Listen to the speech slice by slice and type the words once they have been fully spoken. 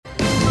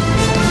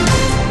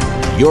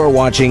You're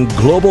watching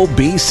Global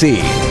BC.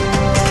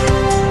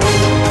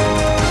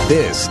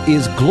 This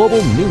is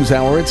Global News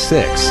Hour at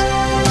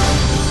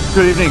 6.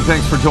 Good evening.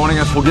 Thanks for joining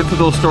us. We'll get to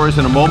those stories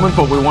in a moment,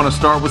 but we want to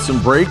start with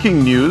some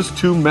breaking news.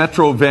 2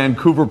 Metro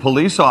Vancouver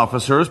police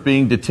officers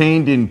being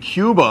detained in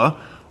Cuba,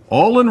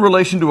 all in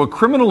relation to a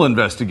criminal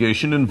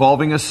investigation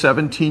involving a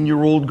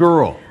 17-year-old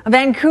girl. A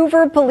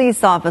Vancouver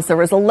police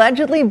officer is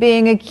allegedly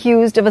being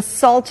accused of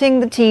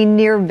assaulting the teen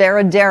near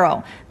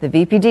Veradero. The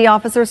VPD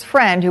officer's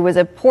friend, who is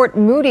a Port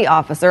Moody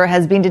officer,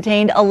 has been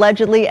detained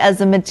allegedly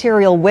as a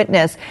material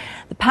witness.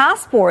 The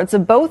passports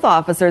of both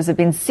officers have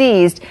been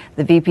seized.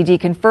 The VPD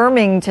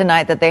confirming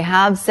tonight that they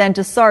have sent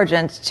a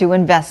sergeant to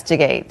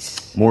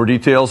investigate. More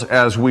details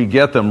as we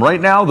get them. Right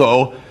now,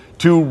 though,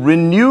 to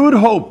renewed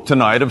hope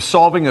tonight of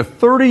solving a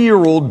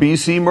 30-year-old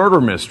BC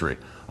murder mystery.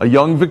 A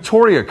young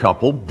Victoria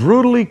couple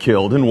brutally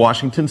killed in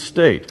Washington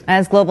state.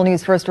 As Global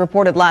News first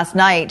reported last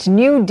night,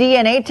 new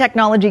DNA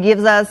technology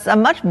gives us a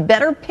much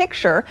better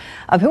picture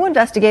of who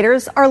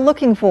investigators are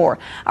looking for.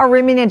 Our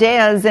Rumina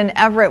Dea is in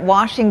Everett,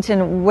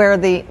 Washington, where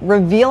the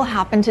reveal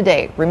happened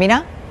today.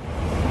 Rumina?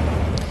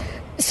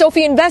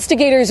 Sophie,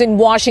 investigators in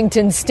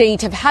Washington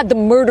state have had the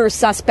murder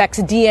suspect's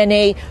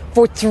DNA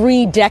for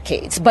 3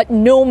 decades, but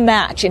no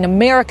match in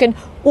American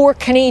or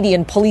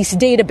Canadian police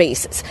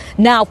databases.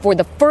 Now, for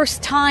the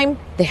first time,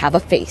 they have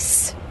a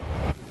face.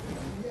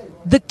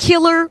 The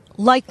killer,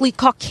 likely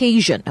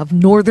Caucasian of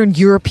Northern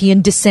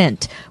European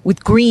descent,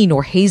 with green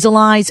or hazel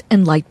eyes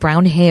and light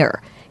brown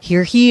hair.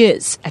 Here he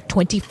is at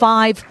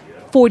 25,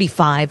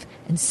 45,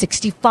 and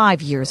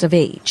 65 years of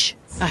age.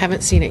 I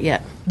haven't seen it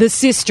yet. The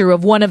sister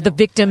of one of the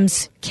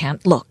victims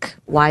can't look.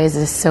 Why is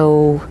this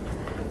so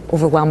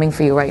overwhelming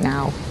for you right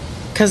now?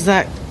 Because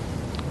that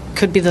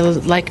could be the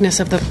likeness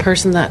of the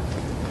person that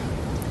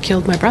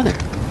killed my brother.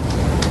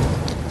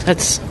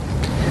 That's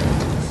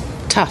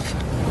tough.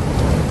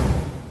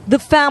 The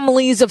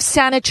families of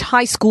Saanich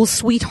High School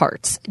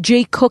sweethearts,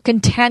 Jay Cook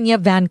and Tanya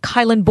Van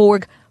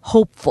Kuylenborg,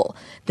 hopeful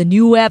the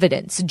new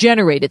evidence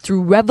generated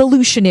through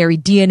revolutionary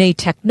DNA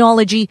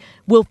technology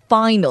will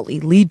finally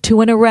lead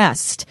to an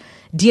arrest.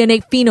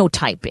 DNA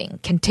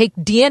phenotyping can take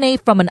DNA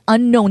from an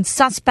unknown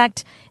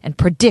suspect and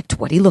predict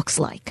what he looks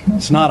like.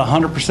 It's not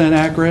 100%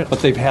 accurate, but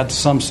they've had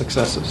some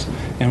successes,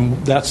 and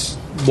that's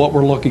what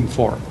we're looking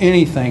for.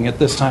 Anything at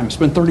this time. It's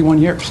been 31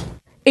 years.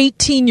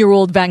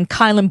 18-year-old Van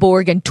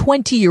Kuylenborg and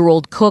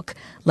 20-year-old Cook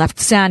left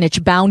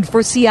Saanich bound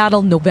for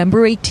Seattle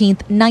November 18,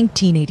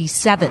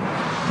 1987.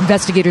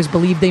 Investigators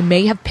believe they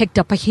may have picked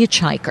up a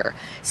hitchhiker.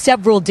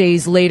 Several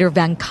days later,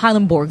 Van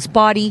Kuylenborg's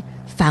body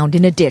found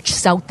in a ditch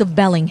south of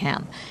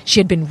Bellingham.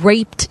 She had been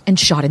raped and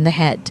shot in the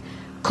head.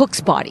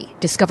 Cook's body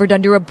discovered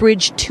under a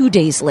bridge 2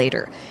 days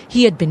later.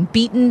 He had been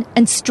beaten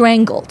and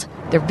strangled.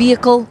 Their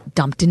vehicle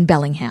dumped in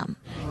Bellingham.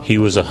 He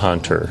was a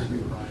hunter.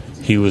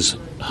 He was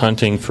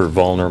hunting for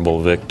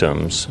vulnerable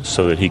victims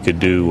so that he could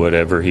do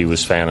whatever he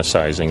was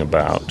fantasizing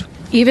about.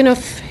 Even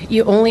if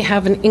you only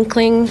have an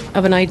inkling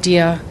of an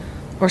idea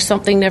or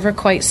something never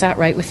quite sat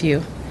right with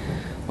you,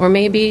 or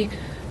maybe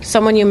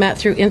someone you met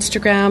through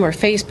Instagram or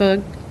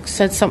Facebook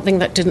said something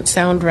that didn't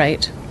sound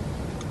right,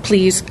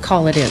 please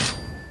call it in.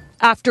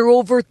 After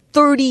over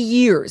 30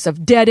 years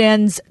of dead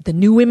ends, the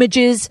new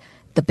images,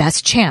 the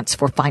best chance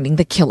for finding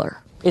the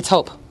killer. It's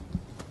hope.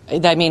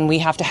 I mean, we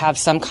have to have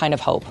some kind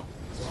of hope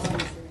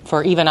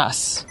for even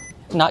us,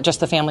 not just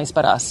the families,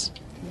 but us.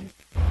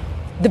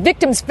 The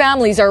victims'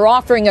 families are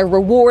offering a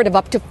reward of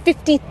up to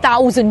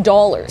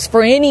 $50,000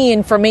 for any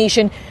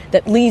information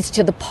that leads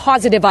to the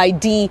positive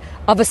ID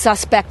of a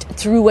suspect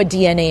through a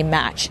DNA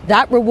match.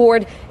 That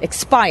reward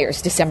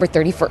expires December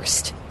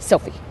 31st.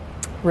 Sophie.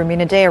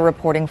 Rumina Dea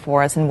reporting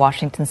for us in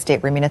Washington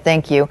State. Rumina,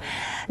 thank you.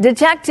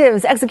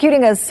 Detectives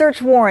executing a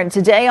search warrant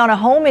today on a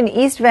home in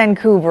East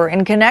Vancouver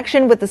in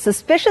connection with the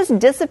suspicious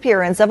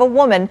disappearance of a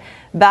woman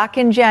back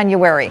in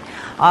January.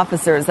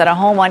 Officers at a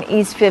home on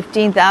East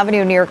 15th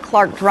Avenue near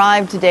Clark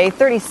Drive today,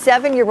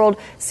 37-year-old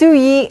Su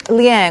Yi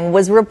Liang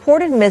was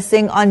reported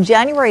missing on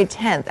January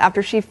 10th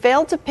after she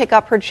failed to pick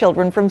up her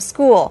children from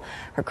school.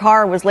 Her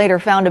car was later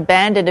found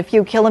abandoned a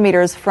few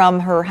kilometers from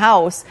her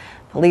house.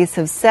 Police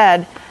have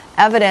said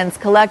evidence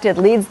collected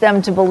leads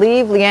them to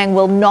believe Liang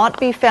will not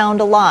be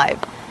found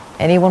alive.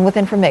 Anyone with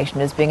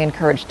information is being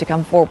encouraged to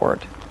come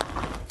forward.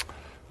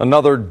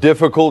 Another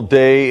difficult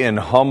day in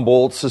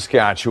Humboldt,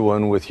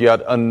 Saskatchewan, with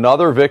yet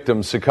another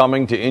victim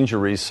succumbing to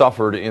injuries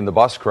suffered in the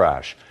bus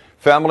crash.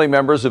 Family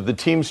members of the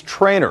team's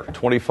trainer,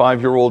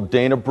 25-year-old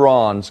Dana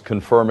Bronze,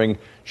 confirming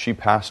she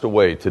passed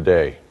away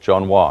today.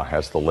 John Waugh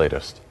has the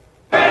latest.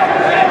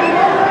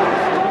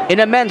 In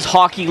a men's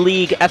hockey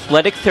league,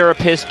 athletic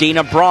therapist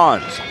Dana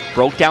Bronze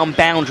broke down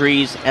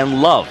boundaries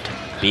and loved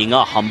being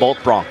a Humboldt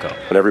Bronco.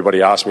 And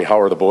everybody asked me, how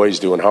are the boys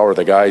doing? How are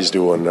the guys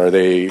doing? Are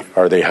they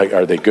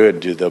good?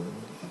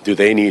 Do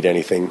they need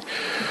anything?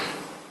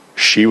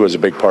 She was a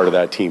big part of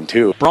that team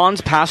too.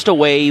 Bronze passed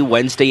away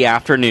Wednesday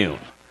afternoon.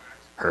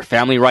 Her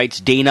family writes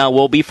Dana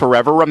will be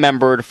forever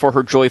remembered for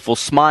her joyful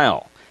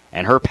smile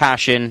and her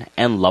passion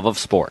and love of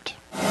sport.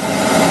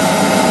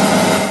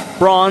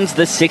 Bronze,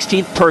 the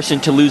 16th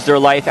person to lose their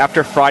life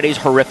after Friday's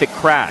horrific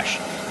crash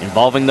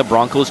involving the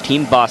Broncos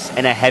team bus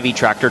and a heavy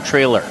tractor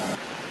trailer.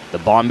 The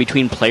bond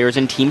between players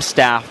and team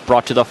staff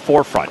brought to the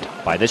forefront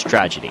by this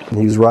tragedy.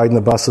 He was riding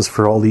the buses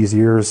for all these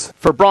years.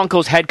 For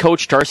Broncos head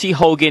coach Darcy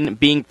Hogan,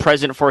 being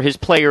present for his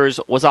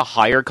players was a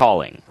higher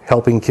calling.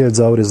 Helping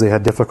kids out as they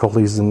had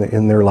difficulties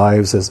in their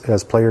lives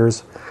as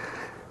players.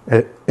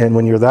 And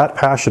when you're that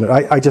passionate,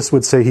 I just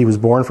would say he was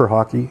born for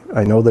hockey.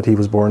 I know that he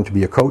was born to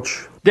be a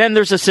coach. Then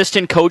there's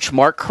assistant coach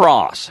Mark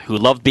Cross, who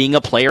loved being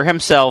a player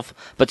himself,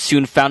 but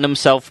soon found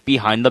himself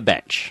behind the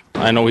bench.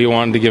 I know he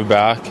wanted to give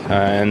back,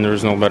 and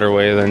there's no better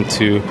way than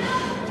to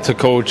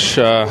coach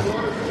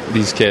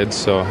these kids,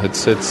 so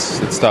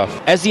it's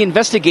tough. As the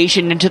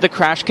investigation into the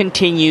crash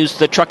continues,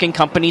 the trucking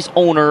company's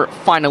owner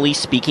finally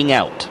speaking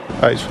out.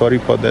 I'm sorry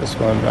for this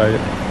one.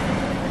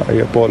 I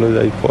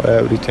apologize for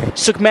everything.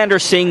 Sukhmander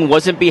Singh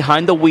wasn't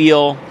behind the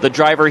wheel. The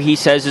driver, he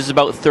says, is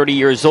about 30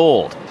 years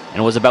old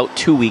and was about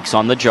 2 weeks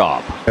on the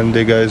job. And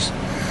they guys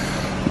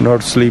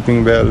not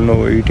sleeping well,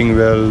 no eating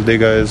well. They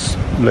guys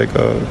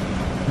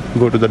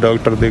go to the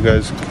doctor. They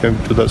guys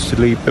came to the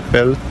sleep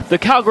pill. The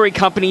Calgary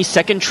company's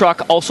second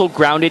truck also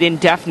grounded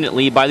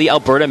indefinitely by the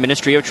Alberta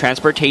Ministry of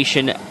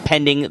Transportation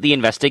pending the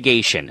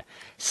investigation.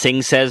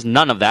 Singh says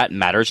none of that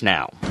matters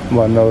now.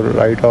 1 hour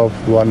write-off,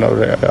 1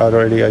 hour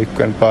already I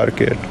can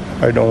park it.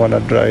 I don't want to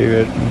drive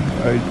it.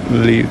 I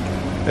leave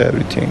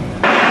everything.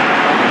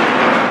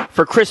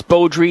 For Chris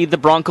Beaudry, the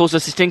Broncos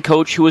assistant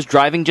coach who was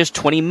driving just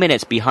 20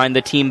 minutes behind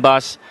the team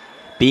bus,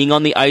 being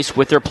on the ice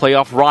with their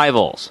playoff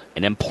rivals,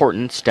 an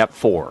important step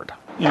forward.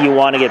 You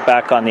want to get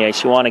back on the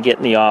ice. You want to get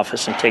in the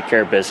office and take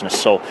care of business.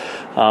 So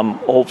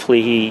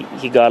hopefully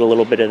he got a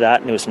little bit of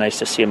that, and it was nice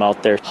to see him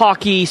out there.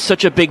 Hockey,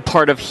 such a big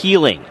part of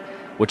healing,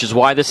 which is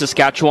why the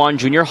Saskatchewan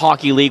Junior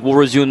Hockey League will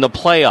resume the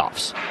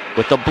playoffs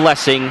with the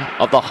blessing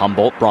of the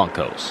Humboldt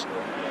Broncos.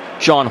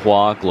 John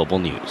Hua, Global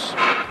News.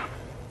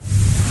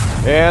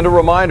 And a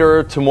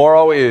reminder,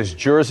 tomorrow is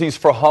Jerseys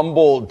for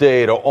Humboldt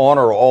Day to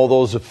honor all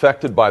those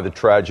affected by the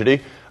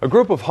tragedy. A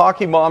group of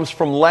hockey moms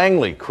from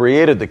Langley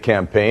created the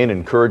campaign,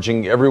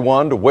 encouraging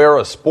everyone to wear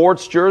a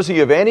sports jersey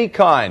of any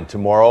kind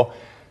tomorrow.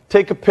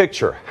 Take a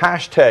picture,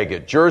 hashtag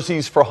it,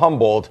 Jerseys for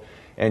Humboldt,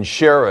 and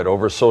share it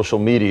over social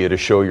media to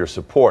show your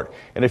support.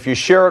 And if you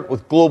share it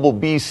with Global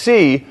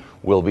BC,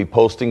 we'll be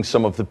posting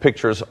some of the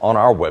pictures on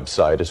our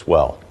website as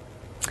well.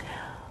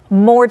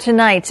 More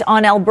tonight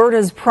on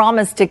Alberta's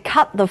promise to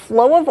cut the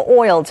flow of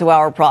oil to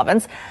our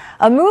province,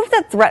 a move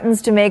that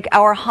threatens to make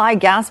our high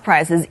gas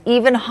prices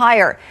even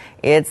higher.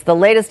 It's the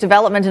latest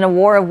development in a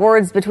war of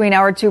words between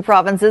our two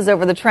provinces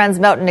over the Trans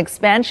Mountain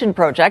Expansion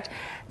project.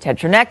 Ted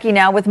Chernecki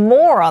now with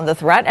more on the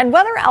threat and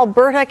whether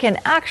Alberta can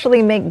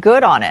actually make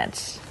good on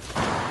it.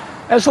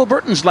 As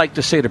Albertans like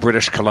to say to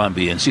British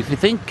Columbians, if you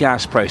think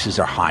gas prices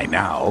are high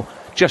now,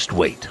 just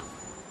wait.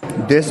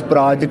 This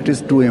project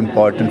is too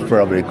important for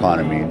our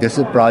economy. This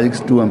project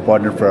is too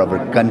important for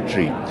our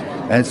country.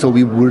 And so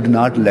we would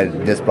not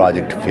let this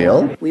project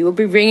fail. We will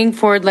be bringing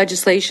forward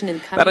legislation in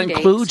coming days. That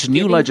includes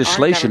new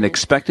legislation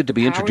expected to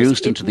be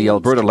introduced into the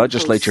Alberta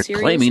legislature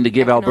claiming to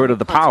give Alberta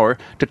the power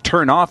to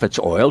turn off its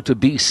oil to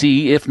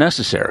BC if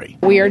necessary.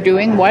 We are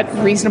doing what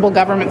reasonable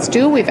governments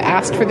do. We've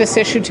asked for this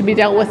issue to be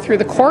dealt with through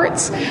the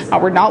courts.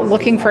 We're not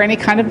looking for any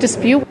kind of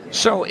dispute.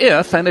 So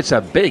if, and it's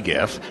a big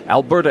if,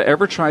 Alberta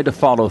ever tried to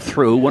follow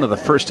through, one of the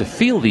first to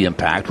feel the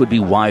impact would be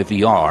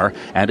YVR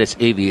and its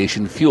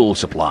aviation fuel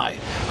supply.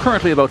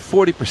 Currently, about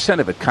 40%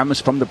 of it comes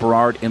from the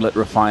Burrard Inlet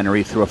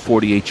Refinery through a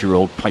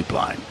 48-year-old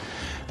pipeline.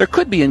 There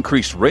could be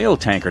increased rail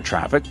tanker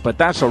traffic, but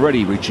that's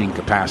already reaching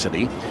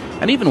capacity.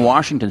 And even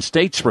Washington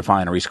State's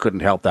refineries couldn't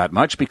help that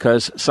much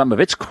because some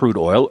of its crude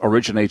oil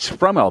originates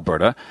from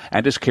Alberta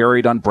and is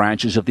carried on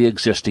branches of the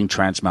existing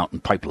Trans Mountain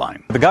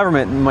pipeline. The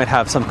government might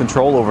have some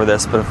control over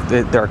this, but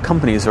if there are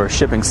companies who are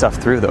shipping stuff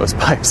through those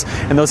pipes,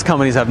 and those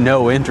companies have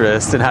no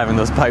interest in having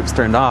those pipes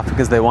turned off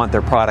because they want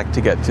their product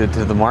to get to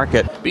the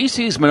market.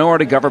 BC's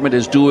minority government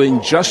is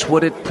doing just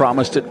what it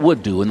promised it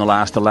would do in the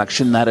last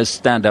election, that is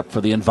stand up for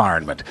the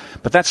environment.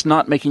 But that's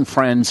not making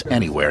friends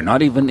anywhere,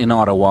 not even in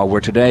Ottawa, where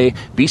today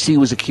BC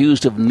was accused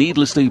of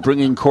needlessly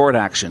bringing court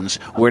actions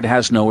where it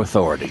has no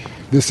authority.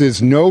 This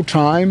is no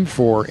time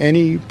for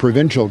any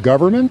provincial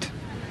government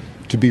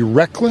to be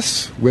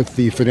reckless with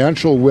the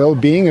financial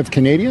well-being of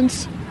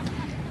Canadians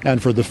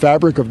and for the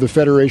fabric of the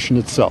Federation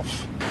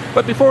itself.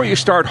 But before you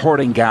start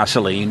hoarding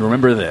gasoline,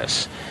 remember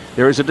this.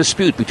 There is a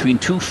dispute between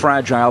two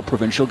fragile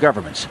provincial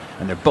governments,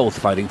 and they're both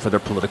fighting for their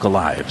political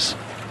lives.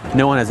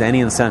 No one has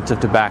any incentive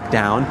to back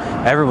down.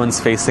 Everyone's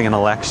facing an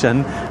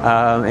election,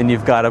 and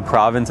you've got a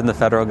province and the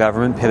federal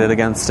government pitted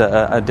against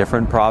a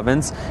different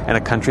province and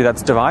a country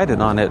that's divided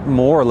on it,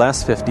 more or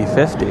less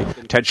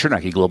 50-50. Ted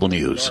Chernecki, Global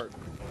News.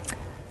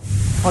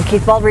 Well,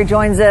 Keith Baldry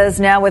joins us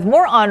now with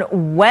more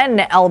on when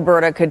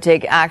Alberta could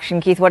take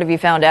action. Keith, what have you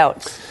found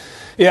out?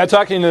 Yeah,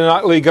 talking to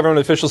Notley government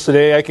officials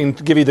today, I can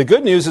give you the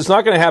good news. It's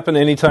not going to happen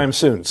anytime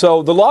soon.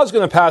 So the law is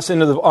going to pass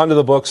onto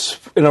the books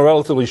in a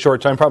relatively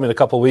short time, probably in a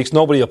couple of weeks.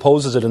 Nobody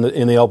opposes it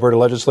in the Alberta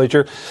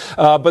legislature.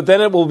 But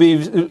then it will be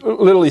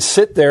literally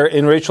sit there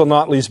in Rachel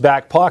Notley's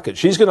back pocket.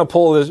 She's going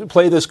to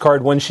play this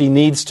card when she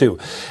needs to.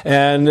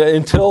 And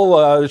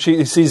until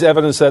she sees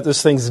evidence that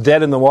this thing's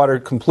dead in the water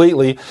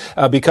completely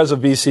because of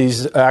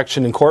BC's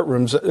action in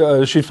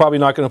courtrooms, she's probably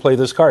not going to play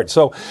this card.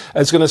 So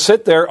it's going to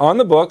sit there on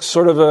the books,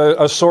 sort of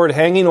a sword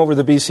hanging over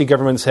the BC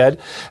government's head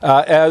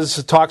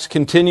as talks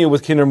continue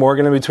with Kinder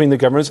Morgan and between the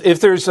governments. If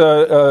there's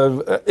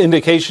a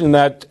indication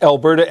that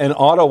Alberta and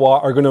Ottawa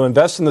are going to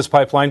invest in this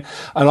pipeline,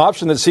 an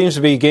option that seems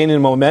to be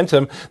gaining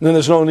momentum, then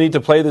there's no need to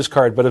play this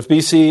card. But if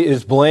BC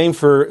is blamed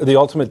for the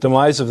ultimate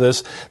demise of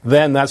this,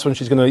 then that's when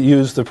she's going to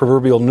use the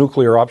proverbial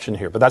nuclear option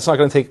here. But that's not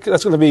going to take,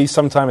 that's going to be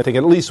some time, I think,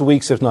 at least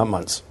weeks, if not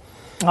months.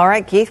 All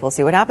right, Keith, we'll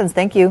see what happens.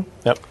 Thank you.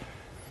 Yep.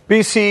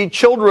 BC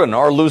children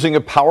are losing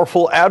a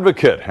powerful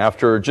advocate.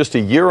 After just a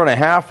year and a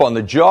half on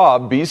the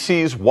job,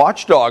 BC's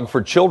watchdog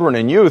for children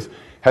and youth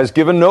has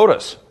given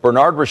notice.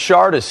 Bernard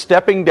Richard is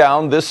stepping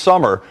down this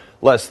summer,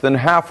 less than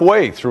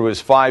halfway through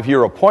his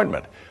 5-year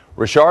appointment.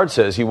 Richard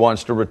says he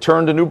wants to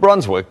return to New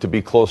Brunswick to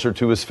be closer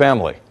to his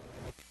family.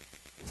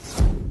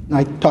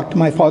 I talk to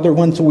my father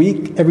once a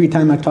week. Every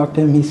time I talk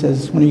to him, he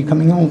says, "When are you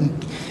coming home?"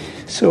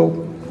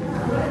 So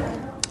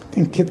I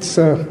think it's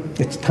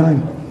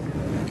time.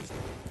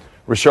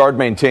 Richard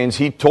maintains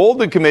he told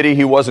the committee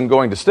he wasn't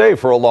going to stay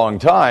for a long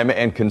time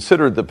and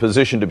considered the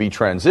position to be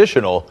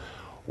transitional,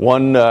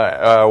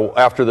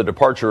 after the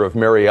departure of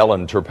Mary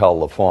Ellen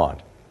Turpel-Lafont.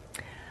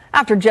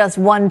 After just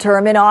one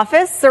term in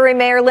office, Surrey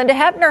Mayor Linda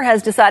Hepner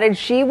has decided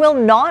she will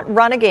not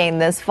run again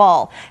this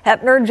fall.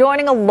 Hepner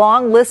joining a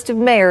long list of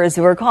mayors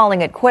who are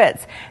calling it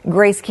quits.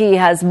 Grace Ke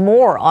has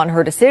more on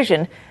her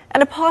decision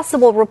and a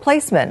possible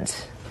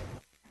replacement.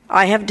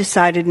 I have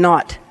decided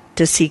not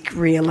to seek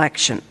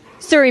re-election.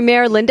 Surrey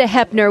Mayor Linda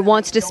Hepner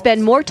wants to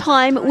spend more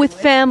time with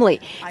family,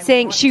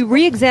 saying she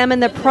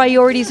re-examined the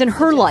priorities in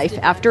her life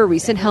after a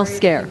recent health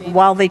scare.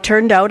 While they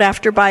turned out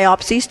after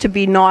biopsies to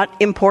be not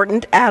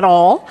important at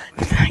all,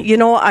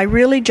 I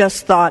really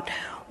just thought,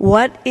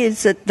 what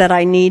is it that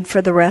I need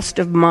for the rest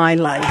of my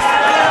life?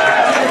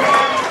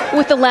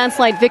 With the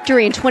landslide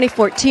victory in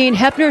 2014,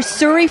 Hepner's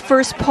Surrey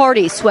First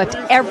Party swept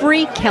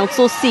every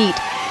council seat.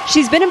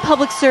 She's been in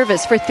public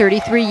service for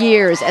 33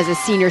 years as a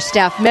senior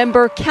staff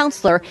member,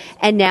 councillor,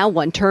 and now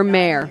one-term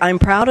mayor. I'm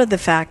proud of the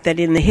fact that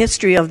in the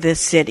history of this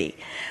city,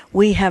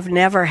 we have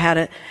never had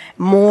a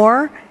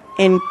more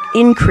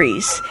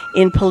increase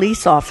in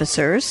police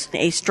officers,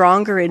 a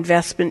stronger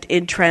investment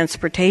in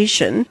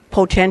transportation,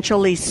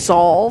 potentially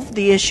solve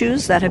the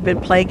issues that have been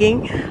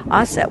plaguing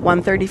us at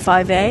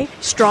 135A,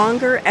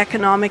 stronger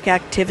economic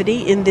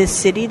activity in this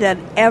city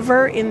than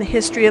ever in the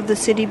history of the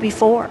city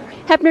before.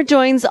 Hepner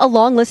joins a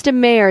long list of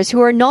mayors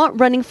who are not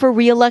running for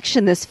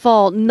re-election this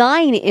fall,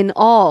 9 in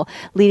all,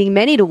 leading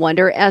many to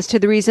wonder as to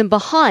the reason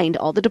behind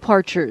all the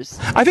departures.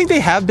 I think they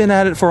have been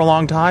at it for a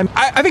long time.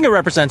 I think it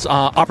represents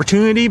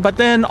opportunity, but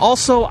then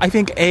also I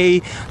think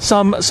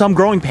some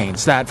growing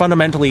pains that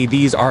fundamentally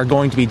these are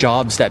going to be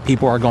jobs that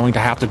people are going to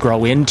have to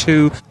grow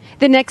into.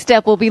 The next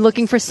step will be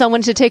looking for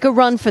someone to take a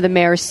run for the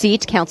mayor's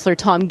seat. Councillor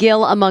Tom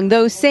Gill among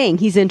those saying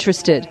he's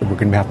interested. We're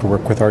going to have to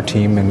work with our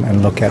team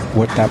and look at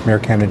what that mayor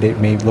candidate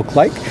may look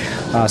like.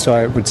 So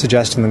I would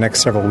suggest in the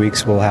next several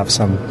weeks we'll have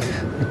some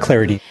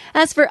clarity.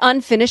 As for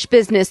unfinished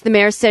business, the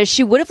mayor says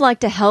she would have liked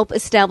to help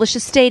establish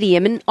a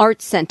stadium and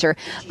arts centre,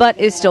 but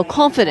is still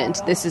confident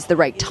this is the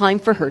right time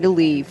for her to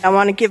leave. I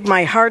want to give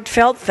my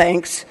heartfelt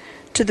thanks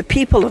to the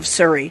people of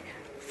Surrey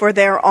for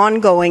their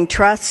ongoing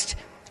trust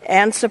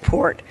and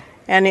support,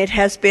 and it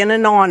has been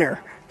an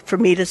honour for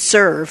me to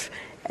serve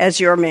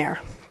as your mayor.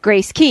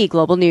 Grace Ke,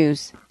 Global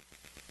News.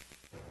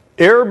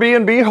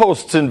 Airbnb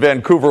hosts in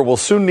Vancouver will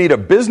soon need a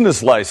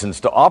business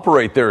license to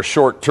operate their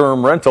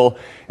short-term rental.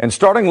 And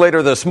starting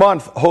later this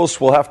month,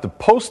 hosts will have to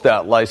post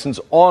that license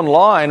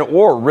online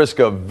or risk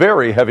a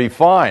very heavy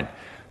fine.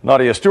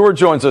 Nadia Stewart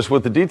joins us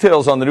with the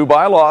details on the new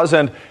bylaws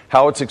and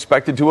how it's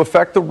expected to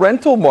affect the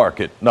rental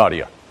market.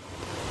 Nadia.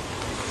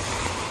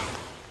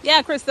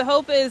 Yeah, Chris, the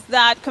hope is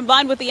that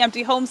combined with the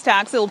empty homes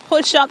tax, it'll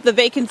push up the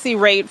vacancy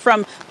rate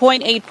from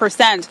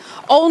 0.8%.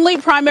 Only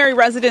primary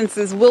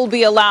residences will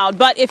be allowed,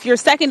 but if your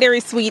secondary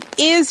suite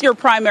is your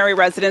primary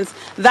residence,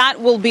 that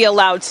will be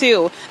allowed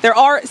too. There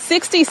are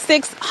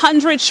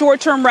 6,600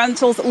 short-term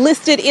rentals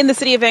listed in the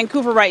city of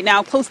Vancouver right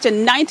now. Close to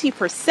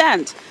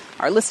 90%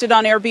 are listed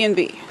on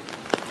Airbnb.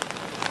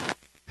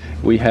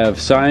 We have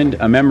signed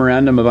a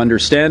memorandum of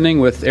understanding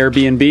with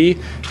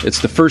Airbnb.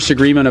 It's the first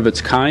agreement of its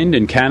kind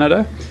in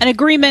Canada. An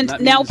agreement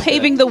now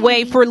paving the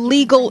way for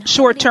legal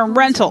short-term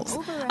rentals.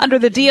 Under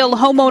the deal,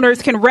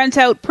 homeowners can rent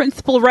out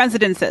principal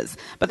residences,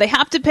 but they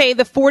have to pay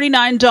the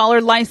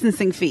 $49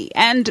 licensing fee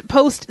and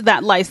post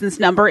that license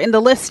number in the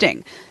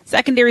listing.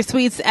 Secondary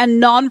suites and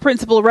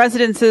non-principal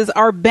residences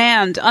are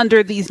banned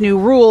under these new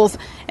rules,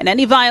 and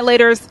any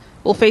violators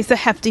will face a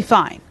hefty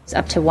fine.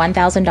 Up to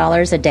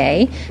 $1,000 a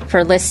day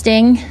for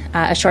listing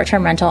a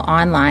short-term rental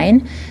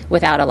online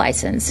without a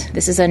license.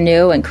 This is a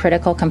new and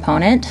critical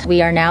component.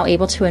 We are now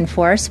able to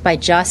enforce by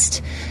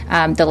just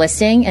the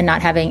listing and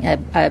not having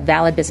a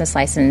valid business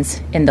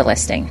license in the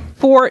listing.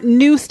 4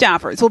 new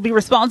staffers will be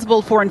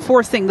responsible for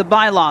enforcing the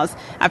bylaws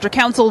after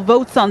council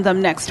votes on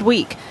them next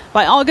week.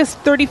 By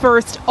August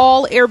 31st,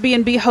 all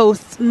Airbnb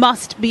hosts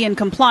must be in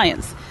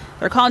compliance.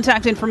 Their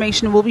contact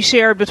information will be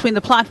shared between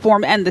the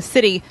platform and the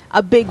city,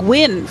 a big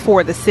win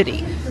for the city,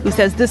 who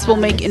says this will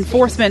make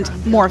enforcement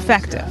more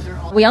effective.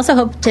 We also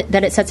hope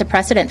that it sets a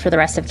precedent for the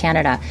rest of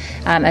Canada.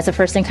 As a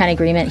first-in-kind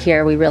agreement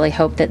here, we really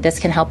hope that this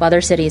can help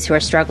other cities who are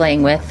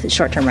struggling with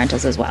short-term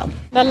rentals as well.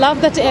 I love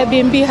that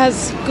Airbnb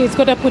is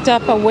going to put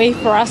up a way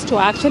for us to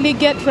actually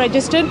get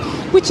registered,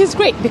 which is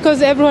great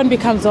because everyone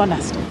becomes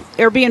honest.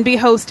 Airbnb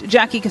host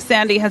Jackie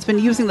Cassandi has been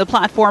using the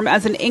platform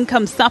as an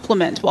income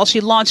supplement while she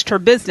launched her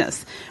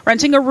business,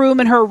 renting a room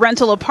in her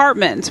rental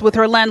apartment with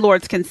her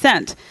landlord's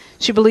consent.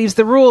 She believes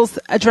the rules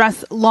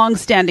address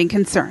long-standing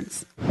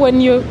concerns.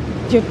 When you're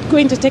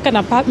going to take an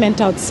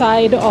apartment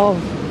outside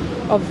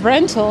of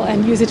rental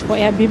and use it for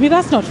Airbnb,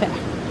 that's not fair.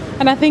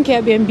 And I think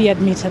Airbnb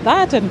admitted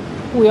that, and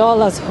we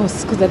all as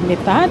hosts could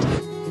admit that.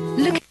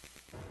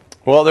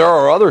 Well, there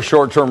are other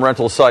short-term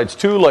rental sites,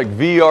 too, like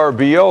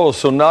VRBO.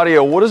 So,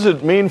 Nadia, what does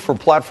it mean for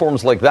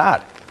platforms like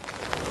that?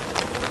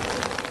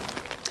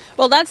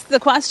 Well, that's the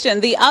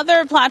question. The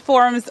other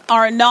platforms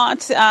are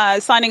not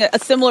signing a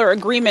similar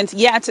agreement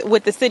yet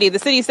with the city. The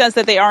city says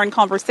that they are in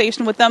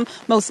conversation with them,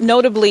 most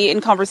notably in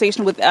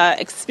conversation with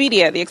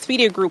Expedia, the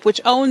Expedia Group,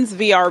 which owns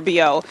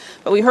VRBO.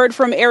 But we heard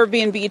from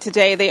Airbnb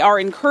today they are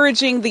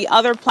encouraging the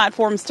other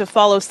platforms to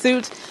follow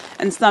suit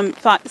and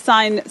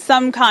sign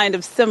some kind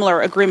of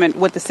similar agreement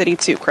with the city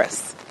too,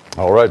 Chris.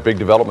 All right, big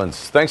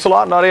developments. Thanks a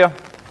lot, Nadia.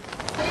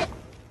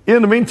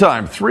 In the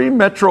meantime, 3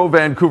 Metro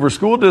Vancouver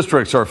school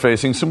districts are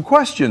facing some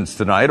questions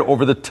tonight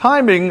over the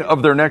timing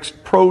of their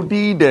next Pro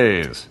D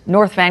days.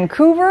 North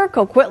Vancouver,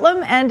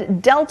 Coquitlam,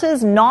 and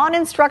Delta's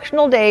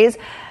non-instructional days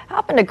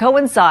happen to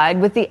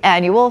coincide with the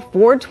annual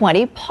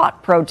 420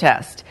 pot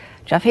protest.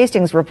 Jeff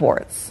Hastings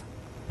reports.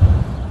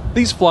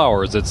 These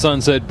flowers at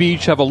Sunset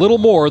Beach have a little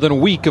more than a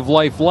week of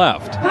life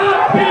left.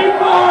 Happy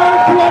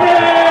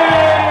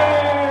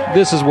 420!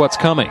 This is what's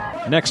coming.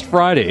 Next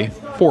Friday,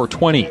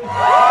 420.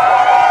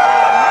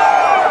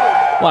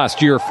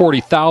 Last year,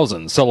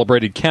 40,000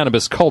 celebrated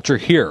cannabis culture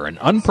here, an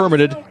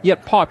unpermitted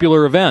yet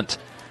popular event.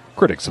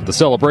 Critics of the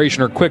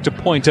celebration are quick to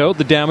point out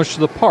the damage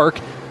to the park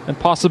and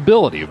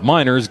possibility of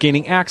minors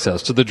gaining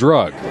access to the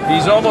drug.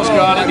 He's almost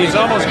got it.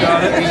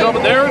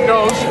 There it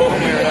goes.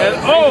 And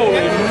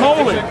holy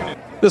moly!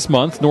 This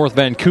month, North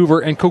Vancouver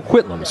and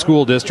Coquitlam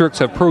school districts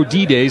have Pro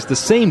D days the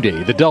same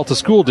day the Delta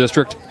School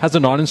District has a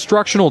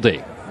non-instructional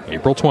day,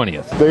 April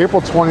 20th. The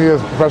April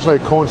 20th professionally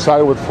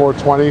coincided with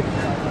 420.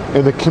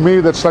 And the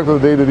committee that selected the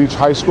date at each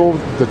high school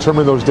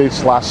determined those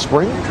dates last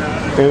spring,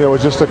 and it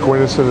was just a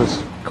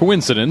coincidence.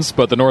 Coincidence,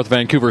 but the North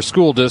Vancouver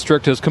School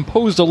District has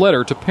composed a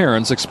letter to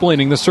parents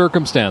explaining the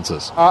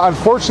circumstances.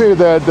 Unfortunately,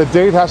 the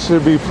date has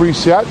to be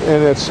preset,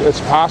 and it's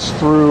passed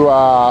through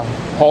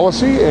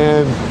policy,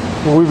 and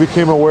when we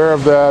became aware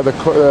of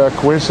the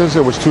coincidence,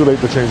 it was too late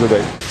to change the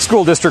date.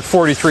 School District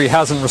 43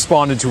 hasn't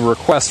responded to a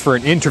request for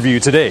an interview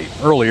today.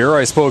 Earlier,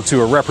 I spoke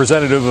to a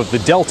representative of the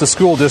Delta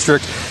School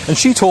District, and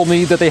she told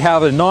me that they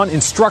have a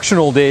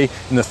non-instructional day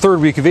in the 3rd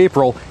week of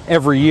April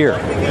every year.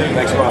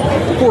 Thanks, Bob.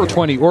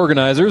 420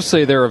 organizers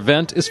say their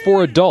event is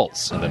for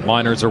adults, and that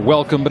minors are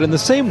welcome, but in the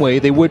same way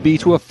they would be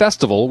to a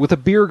festival with a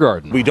beer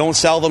garden. We don't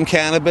sell them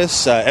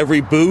cannabis.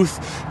 Every booth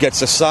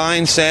gets a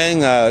sign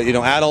saying,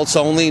 adults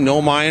only,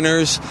 no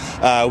minors.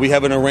 We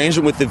have an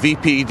arrangement with the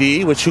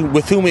VPD,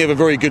 with whom we have a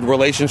very good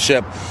relationship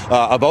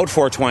about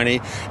 420.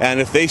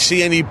 And if they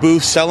see any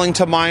booths selling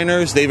to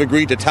minors, they've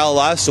agreed to tell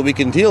us so we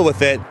can deal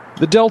with it.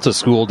 The Delta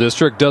School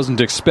District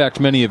doesn't expect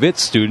many of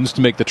its students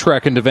to make the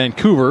trek into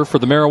Vancouver for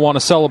the marijuana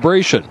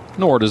celebration,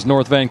 nor does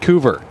North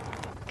Vancouver.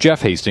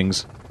 Jeff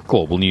Hastings,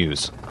 Global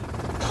News.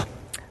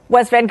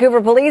 West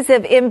Vancouver police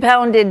have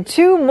impounded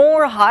 2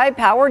 more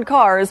high-powered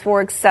cars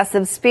for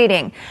excessive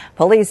speeding.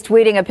 Police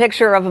tweeting a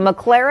picture of a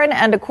McLaren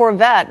and a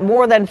Corvette,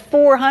 more than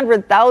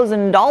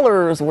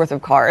 $400,000 worth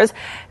of cars.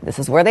 This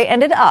is where they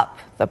ended up,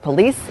 the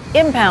police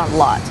impound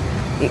lot.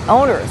 The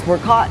owners were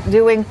caught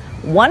doing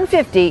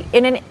 150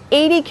 in an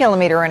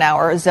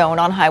 80-kilometer-an-hour zone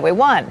on Highway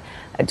 1.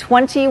 A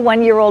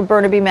 21-year-old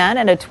Burnaby man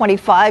and a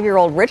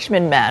 25-year-old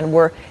Richmond man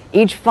were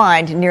each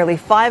fined nearly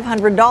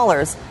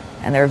 $500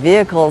 and their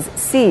vehicles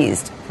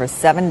seized for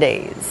 7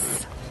 days.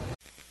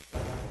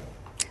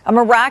 A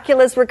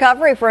miraculous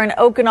recovery for an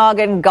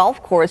Okanagan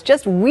golf course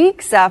just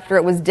weeks after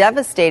it was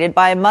devastated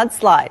by a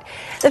mudslide.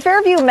 The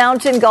Fairview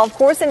Mountain Golf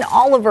Course in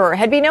Oliver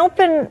had been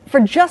open for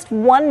just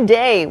 1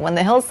 day when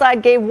the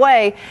hillside gave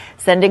way,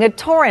 sending a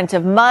torrent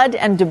of mud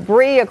and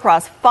debris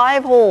across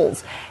 5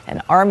 holes.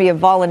 An army of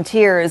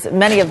volunteers,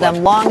 many of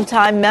them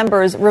longtime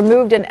members,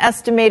 removed an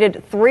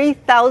estimated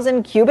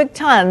 3,000 cubic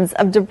tons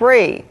of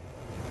debris.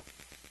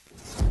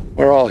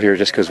 We're all here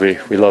just because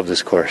we love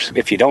this course.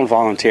 If you don't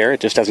volunteer,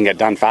 it just doesn't get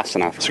done fast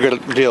enough. It's a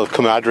good deal of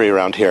camaraderie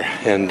around here,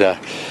 and I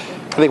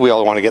think we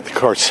all want to get the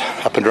course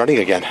up and running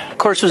again. The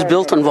course was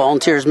built on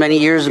volunteers many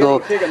years ago,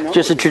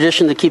 just a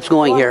tradition that keeps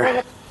going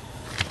here.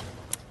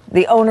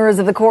 The owners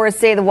of the course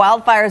say the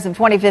wildfires of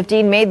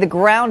 2015 made the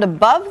ground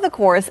above the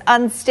course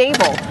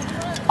unstable.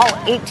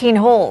 All 18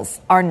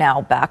 holes are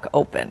now back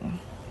open.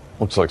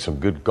 Looks like some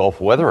good Gulf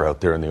weather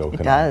out there in the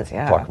Okanagan. It does,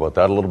 yeah. We'll talk about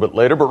that a little bit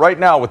later. But right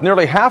now, with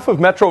nearly half of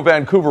Metro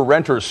Vancouver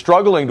renters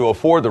struggling to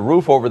afford the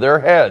roof over their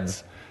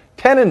heads,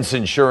 tenants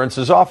insurance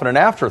is often an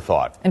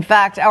afterthought. In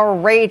fact, our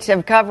rate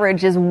of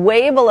coverage is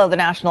way below the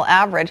national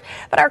average.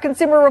 But our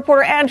consumer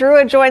reporter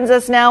Andrew joins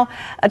us now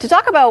to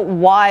talk about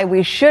why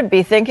we should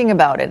be thinking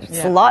about it.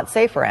 It's a lot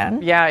safer,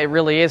 Anne. Yeah, it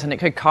really is, and it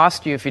could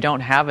cost you if you don't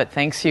have it.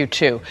 Thanks you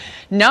too.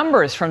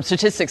 Numbers from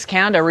Statistics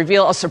Canada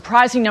reveal a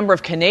surprising number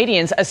of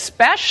Canadians,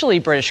 especially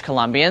British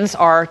Columbians,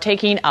 are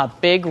taking a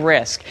big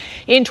risk.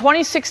 In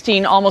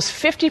 2016, almost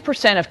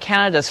 50% of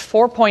Canada's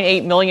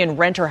 4.8 million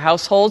renter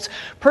households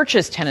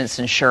purchased tenants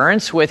insurance,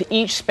 with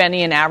each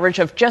spending an average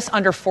of just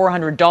under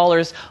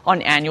 $400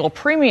 on annual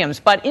premiums.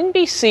 But in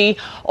BC,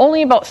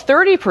 only about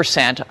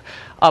 30%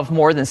 of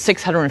more than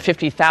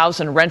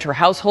 650,000 renter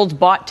households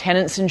bought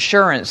tenants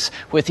insurance,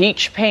 with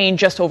each paying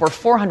just over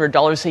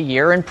 $400 a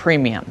year in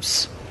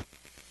premiums.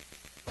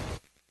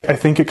 I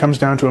think it comes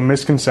down to a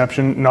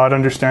misconception, not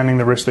understanding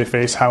the risk they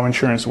face, how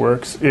insurance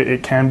works.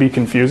 It can be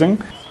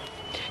confusing.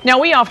 Now,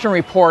 we often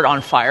report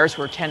on fires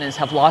where tenants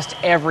have lost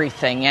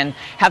everything and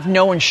have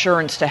no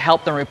insurance to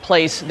help them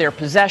replace their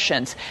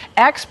possessions.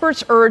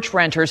 Experts urge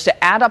renters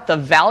to add up the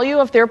value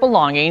of their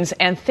belongings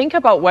and think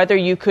about whether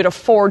you could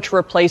afford to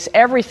replace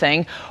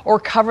everything or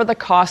cover the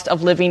cost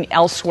of living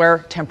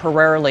elsewhere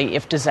temporarily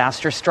if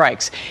disaster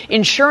strikes.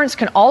 Insurance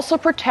can also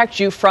protect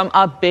you from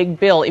a big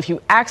bill if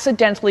you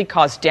accidentally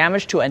cause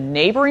damage to a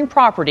neighboring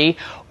property,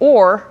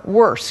 or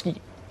worse,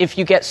 if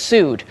you get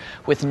sued.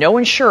 With no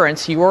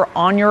insurance, you are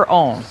on your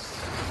own.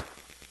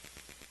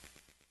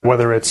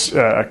 Whether it's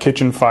a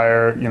kitchen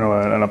fire,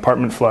 an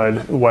apartment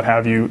flood, what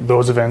have you,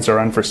 those events are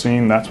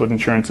unforeseen. That's what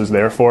insurance is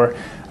there for.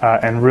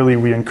 And really,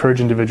 we encourage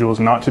individuals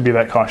not to be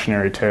that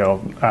cautionary tale.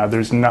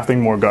 There's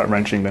nothing more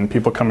gut-wrenching than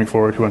people coming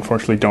forward who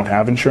unfortunately don't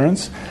have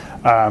insurance.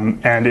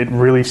 And it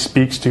really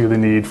speaks to the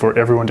need for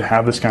everyone to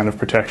have this kind of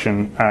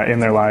protection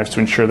in their lives to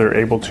ensure they're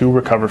able to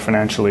recover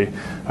financially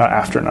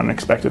after an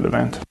unexpected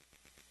event.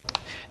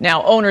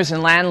 Now, owners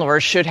and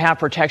landlords should have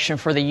protection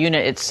for the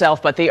unit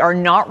itself, but they are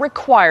not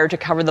required to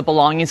cover the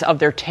belongings of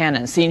their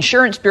tenants. The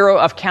Insurance Bureau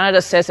of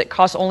Canada says it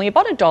costs only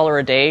about $1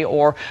 a day,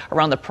 or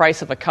around the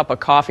price of a cup of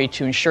coffee,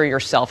 to insure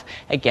yourself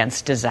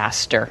against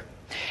disaster.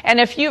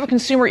 And if you have a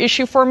consumer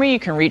issue for me, you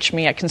can reach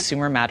me at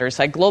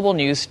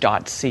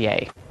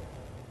consumermatters@globalnews.ca.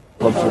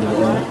 Oh,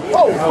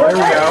 there we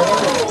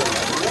go.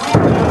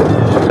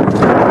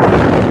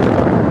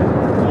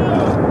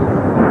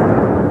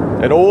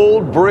 An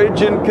old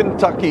bridge in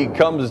Kentucky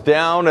comes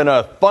down in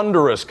a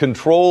thunderous,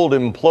 controlled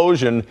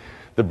implosion.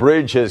 The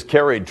bridge has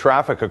carried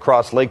traffic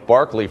across Lake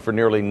Barkley for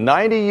nearly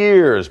 90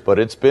 years, but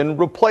it's been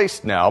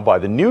replaced now by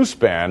the new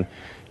span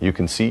you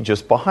can see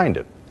just behind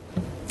it.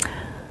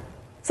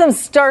 Some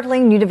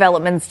startling new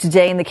developments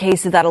today in the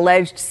case of that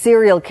alleged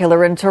serial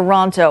killer in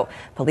Toronto.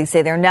 Police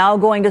say they're now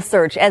going to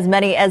search as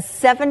many as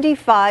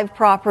 75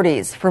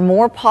 properties for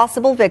more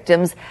possible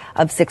victims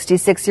of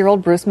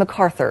 66-year-old Bruce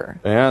McArthur.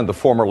 And the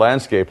former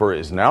landscaper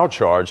is now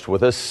charged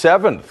with a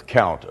 7th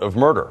count of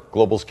murder.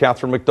 Global's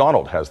Catherine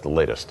McDonald has the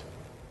latest.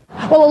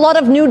 Well, a lot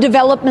of new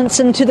developments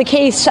into the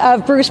case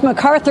of Bruce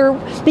McArthur,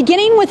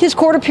 beginning with his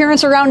court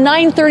appearance around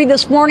 9:30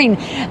 this morning.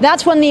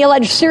 That's when the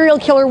alleged serial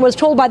killer was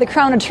told by the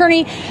Crown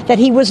Attorney that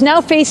he was now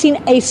facing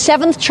a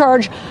 7th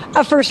charge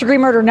of first-degree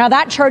murder. Now,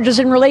 that charge is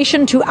in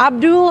relation to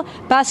Abdul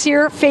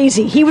Basir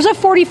Faizi. He was a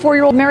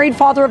 44-year-old married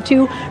father of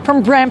 2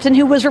 from Brampton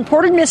who was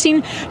reported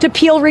missing to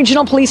Peel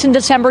Regional Police in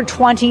December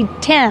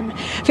 2010.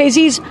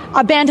 Faizi's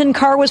abandoned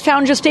car was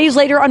found just days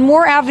later on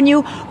Moore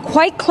Avenue,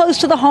 quite close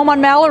to the home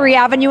on Mallory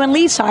Avenue in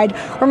Leaside,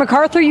 where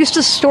McArthur used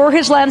to store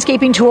his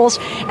landscaping tools,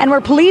 and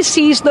where police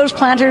seized those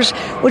planters,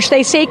 which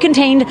they say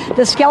contained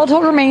the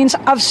skeletal remains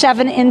of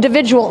 7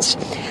 individuals.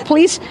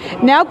 Police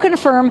now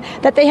confirm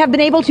that they have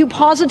been able to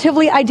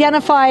positively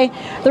identify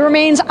the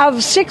remains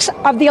of 6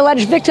 of the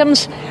alleged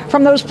victims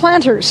from those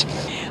planters.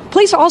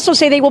 Police also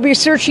say they will be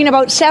searching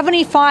about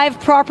 75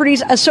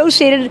 properties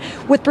associated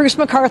with Bruce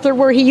McArthur,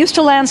 where he used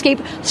to landscape,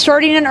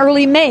 starting in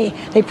early May.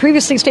 They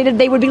previously stated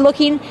they would be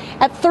looking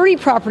at 30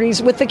 properties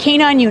with the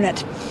K-9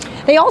 unit.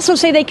 They also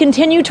say they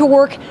continue to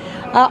work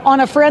on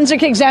a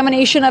forensic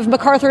examination of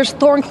McArthur's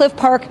Thorncliffe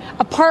Park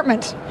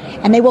apartment,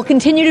 and they will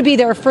continue to be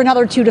there for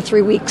another 2 to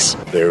 3 weeks.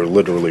 They're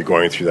literally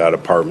going through that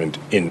apartment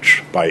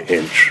inch by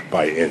inch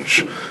by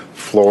inch.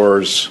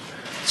 Floors,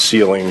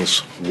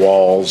 ceilings,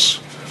 walls,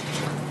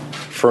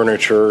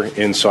 furniture,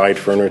 inside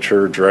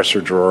furniture,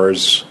 dresser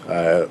drawers,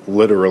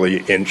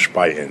 literally inch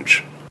by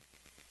inch.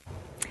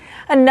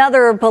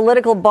 Another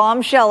political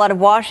bombshell out of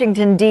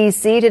Washington,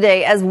 D.C.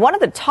 today as one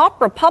of the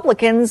top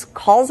Republicans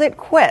calls it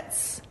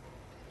quits.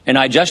 And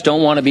I just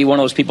don't want to be one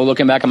of those people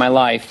looking back at my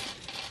life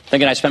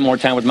thinking I spent more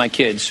time with my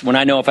kids when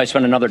I know if I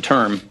spend another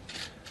term,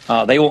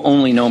 they will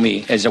only know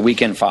me as a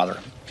weekend father.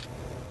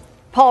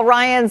 Paul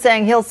Ryan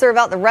saying he'll serve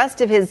out the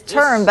rest of his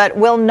term but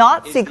will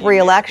not seek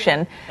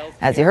re-election.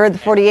 As you heard, the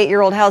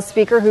 48-year-old House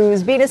Speaker,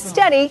 who's been a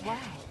steady,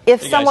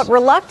 if somewhat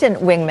reluctant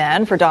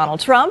wingman for Donald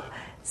Trump,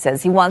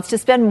 says he wants to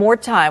spend more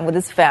time with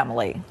his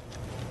family.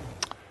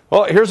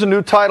 Well, here's a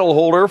new title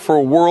holder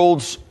for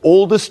world's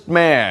oldest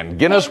man.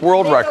 Guinness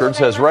World Records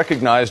has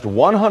recognized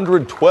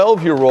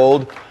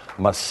 112-year-old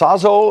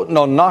Masazo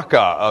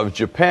Nonaka of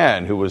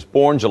Japan, who was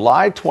born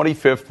July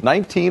 25th,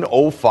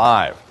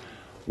 1905.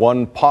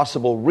 One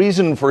possible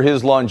reason for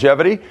his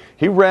longevity,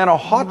 he ran a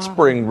hot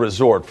spring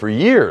resort for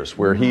years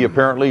where he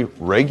apparently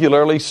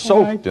regularly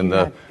soaked in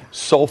the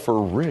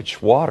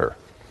sulfur-rich water.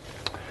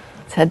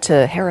 Let's head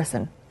to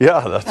Harrison.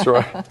 Yeah, that's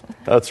right.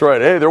 That's right.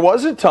 Hey, there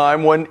was a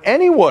time when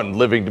anyone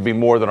living to be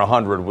more than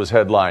 100 was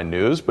headline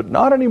news, but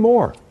not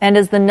anymore. And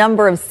as the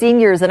number of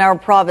seniors in our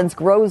province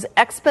grows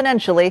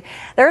exponentially,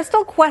 there are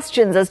still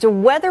questions as to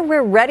whether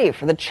we're ready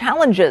for the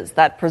challenges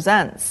that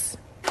presents.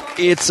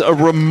 It's a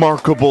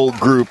remarkable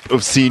group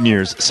of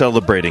seniors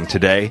celebrating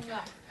today.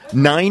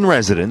 9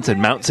 residents at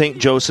Mount St.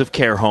 Joseph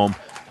Care Home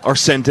are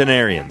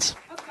centenarians.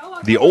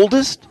 The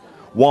oldest,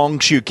 Wong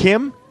Shu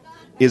Kim,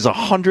 is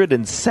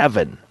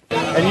 107.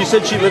 And you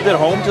said she lived at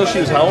home till she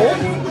was how old?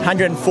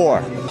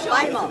 104.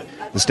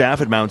 The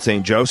staff at Mount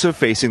St. Joseph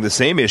facing the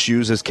same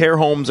issues as care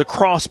homes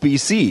across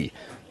BC,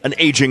 an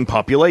aging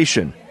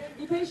population.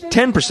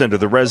 10% of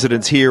the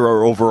residents here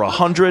are over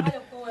 100,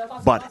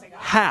 but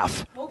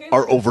half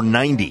are over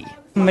 90.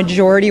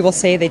 Majority will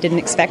say they didn't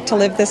expect to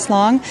live this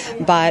long,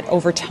 but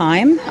over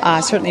time,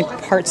 certainly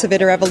parts of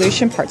it are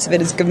evolution, parts of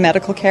it is good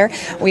medical care.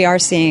 We are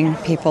seeing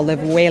people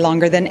live way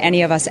longer than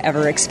any of us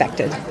ever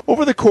expected.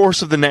 Over the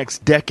course of the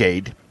next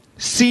decade,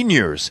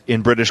 seniors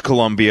in British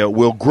Columbia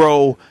will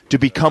grow to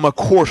become a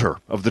quarter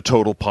of the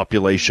total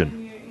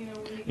population.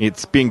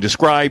 It's being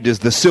described as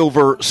the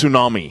silver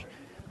tsunami.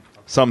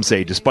 Some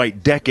say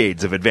despite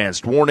decades of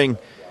advanced warning,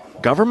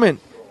 government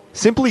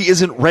simply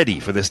isn't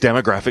ready for this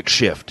demographic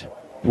shift.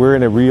 We're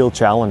in a real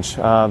challenge.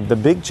 The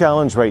big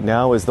challenge right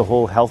now is the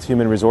whole health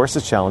human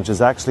resources challenge,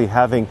 is actually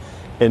having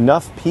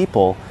enough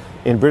people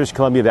in British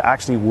Columbia to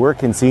actually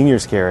work in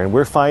seniors care. And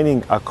we're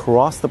finding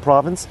across the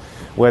province,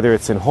 whether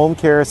it's in home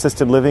care,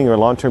 assisted living, or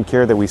long-term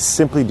care, that we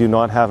simply do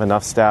not have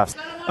enough staff.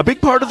 A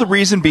big part of the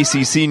reason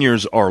BC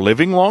seniors are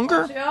living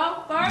longer,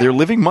 they're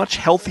living much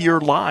healthier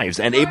lives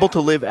and able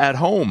to live at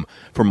home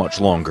for much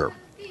longer.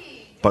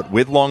 But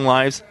with long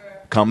lives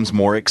comes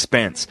more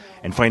expense,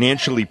 and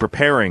financially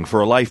preparing for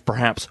a life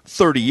perhaps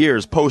 30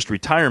 years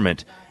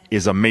post-retirement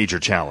is a major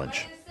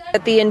challenge.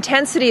 The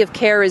intensity of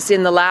care is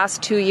in the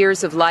last 2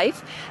 years of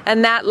life,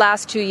 and that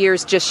last 2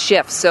 years just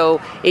shifts.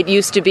 So it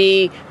used to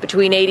be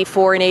between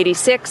 84 and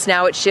 86,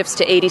 now it shifts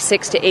to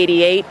 86 to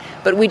 88,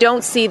 but we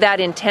don't see that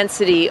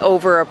intensity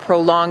over a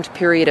prolonged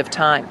period of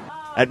time.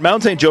 At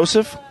Mount St.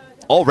 Joseph,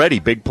 already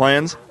big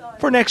plans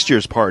for next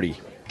year's party.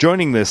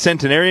 Joining the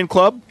Centenarian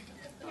Club,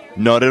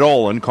 not at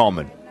all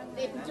uncommon.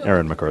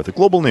 Aaron McCarthy,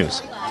 Global News.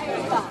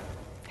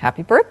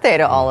 Happy birthday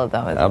to all of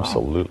them as well.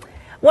 Absolutely.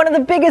 One of the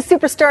biggest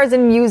superstars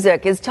in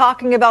music is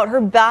talking about her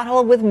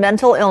battle with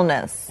mental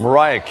illness.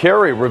 Mariah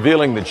Carey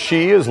revealing that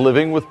she is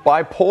living with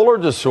bipolar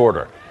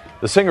disorder.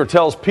 The singer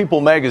tells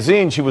People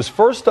magazine she was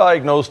first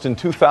diagnosed in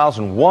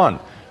 2001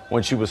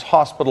 when she was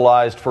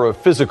hospitalized for a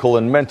physical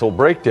and mental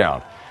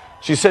breakdown.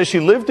 She says she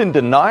lived in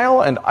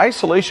denial and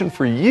isolation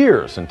for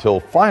years until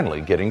finally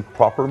getting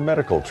proper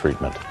medical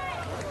treatment.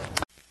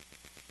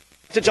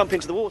 To jump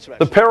into the water.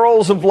 The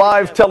perils of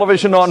live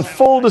television on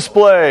full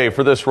display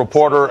for this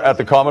reporter at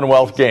the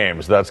Commonwealth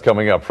Games. That's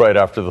coming up right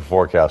after the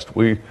forecast.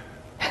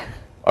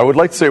 I would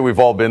like to say we've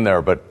all been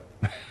there, but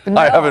no.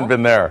 I haven't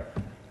been there.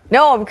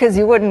 No, because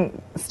you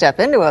wouldn't step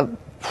into a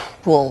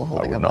pool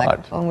holding a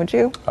microphone, would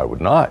you? I would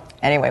not.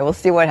 Anyway, we'll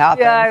see what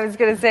happens. Yeah, I was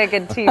going to say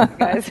good team,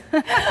 guys.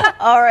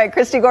 All right,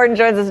 Christy Gordon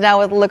joins us now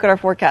with a look at our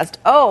forecast.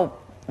 Oh,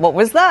 what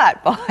was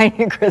that behind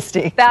you,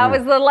 Christy? That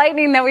was the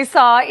lightning that we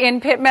saw in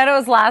Pitt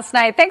Meadows last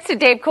night. Thanks to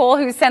Dave Cole,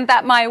 who sent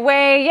that my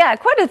way. Yeah,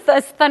 quite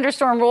a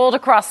thunderstorm rolled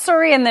across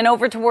Surrey and then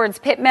over towards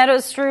Pitt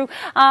Meadows through.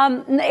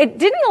 It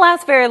didn't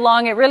last very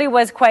long. It really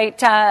was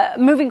quite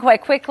moving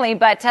quite quickly,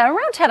 but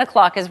around 10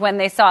 o'clock is when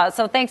they saw it.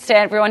 So thanks to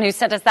everyone who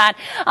sent us that.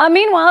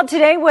 Meanwhile,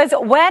 today was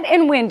wet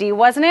and windy,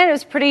 wasn't it? It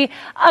was a pretty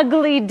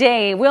ugly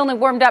day. We only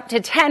warmed up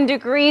to 10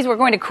 degrees. We're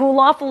going to cool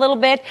off a little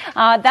bit.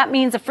 That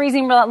means the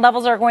freezing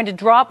levels are going to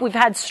drop. We've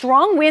had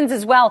strong winds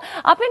as well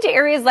up into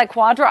areas like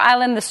Quadra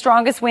Island. The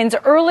strongest winds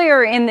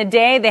earlier in the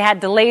day. They had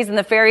delays in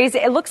the ferries.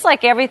 It looks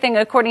like everything,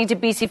 according to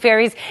BC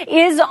Ferries,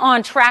 is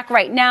on track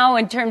right now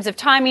in terms of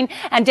timing.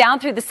 And down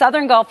through the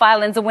southern Gulf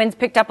Islands, the winds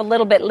picked up a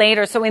little bit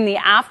later. So in the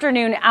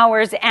afternoon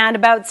hours, and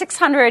about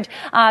 600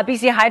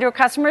 BC Hydro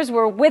customers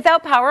were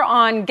without power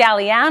on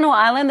Galliano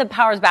Island. The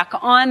power's back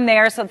on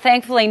there. So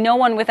thankfully, no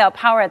one without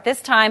power at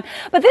this time.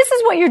 But this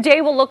is what your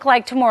day will look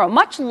like tomorrow.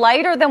 Much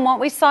lighter than what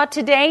we saw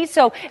today.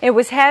 So it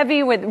was heavy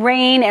cloudy with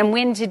rain and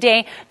wind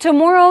today.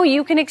 Tomorrow,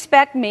 you can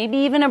expect maybe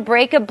even a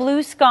break of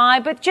blue sky,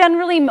 but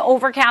generally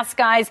overcast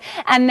skies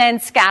and then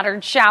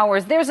scattered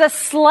showers. There's a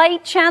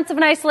slight chance of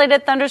an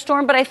isolated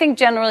thunderstorm, but I think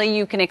generally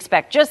you can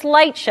expect just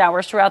light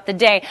showers throughout the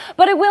day.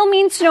 But it will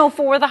mean snow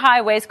for the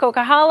highways.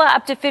 Coquihalla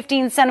up to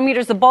 15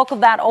 centimeters, the bulk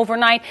of that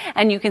overnight,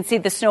 and you can see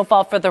the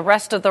snowfall for the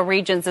rest of the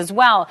regions as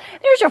well.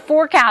 There's your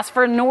forecast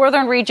for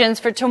northern regions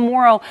for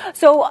tomorrow.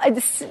 So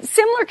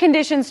similar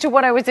conditions to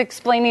what I was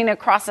explaining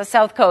across the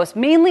south coast,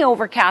 mainly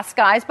overcast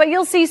skies, but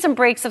you'll see some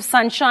breaks of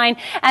sunshine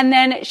and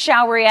then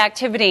showery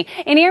activity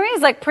in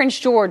areas like Prince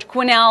George,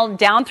 Quesnel,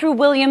 down through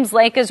Williams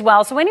Lake as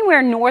well. So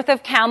anywhere north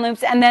of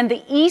Kamloops and then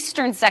the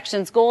eastern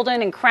sections,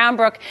 Golden and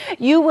Cranbrook,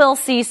 you will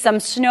see some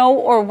snow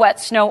or wet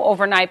snow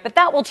overnight, but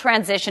that will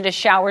transition to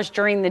showers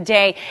during the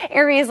day.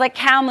 Areas like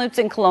Kamloops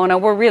and Kelowna,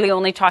 we're really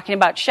only talking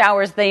about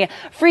showers. The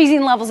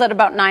freezing levels at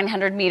about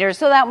 900 meters,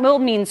 so that will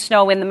mean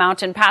snow in the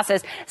mountain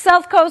passes.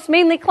 South coast,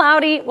 mainly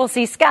cloudy. We'll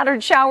see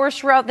scattered showers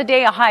throughout the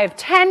day, a high of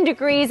 10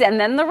 degrees, and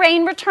then the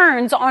rain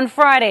returns on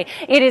Friday.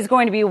 It is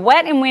going to be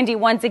wet and windy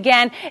once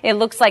again. It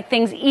looks like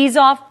things ease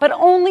off, but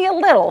only a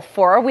little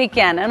for a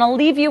weekend. And I'll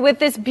leave you with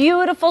this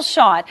beautiful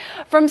shot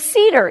from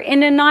Cedar in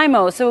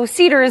Nanaimo. So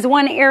Cedar is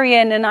one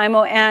area in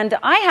Nanaimo, and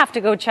I have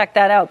to go check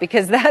that out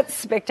because that's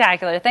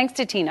spectacular. Thanks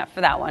to Tina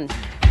for that one.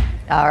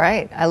 All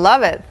right. I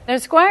love it.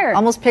 There's Squire.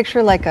 Almost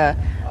picture like a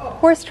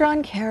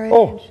horse-drawn carriage.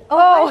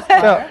 Oh.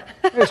 Yeah.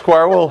 Hey,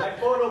 Squire, we'll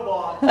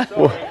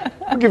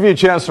give you a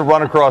chance to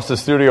run across the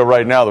studio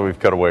right now that we've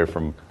cut away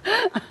from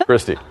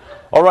Christy.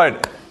 All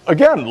right.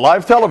 Again,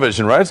 live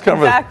television, right? It's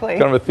kind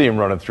of a theme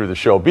running through the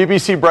show.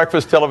 BBC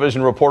Breakfast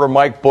television reporter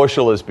Mike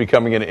Bushell is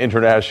becoming an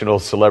international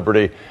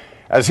celebrity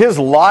as his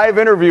live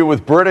interview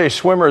with British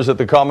swimmers at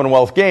the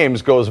Commonwealth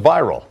Games goes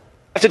viral.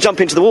 I have to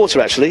jump into the water,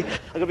 actually.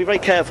 I've got to be very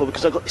careful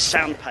because I've got this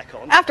sound pack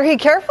on. After he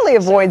carefully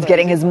avoids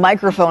getting his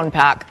microphone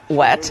pack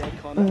wet,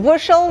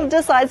 Bushell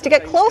decides to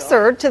get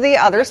closer to the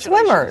other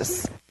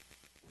swimmers.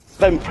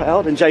 Ben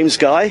Proud and James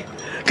Guy,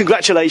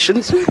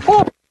 congratulations.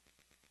 Oh,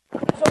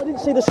 I didn't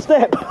see the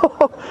step.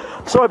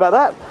 Sorry about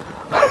that.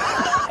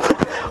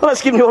 Well,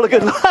 that's giving you all a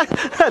good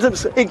laugh.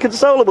 Adam's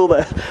inconsolable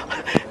there.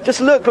 Just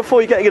look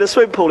before you're getting in a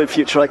swim pool in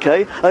future,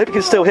 OK? I hope you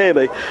can still hear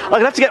me. I'm going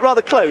to have to get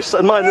rather close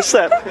and mind the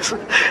step.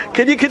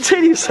 Can you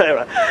continue,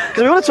 Sarah?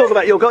 Because we want to talk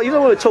about your goal. You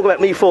don't want to talk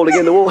about me falling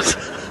in the water.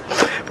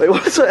 But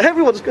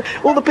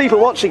all the people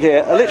watching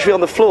here are literally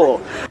on the floor.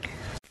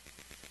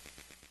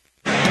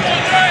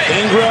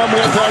 Ingram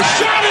with a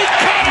shot.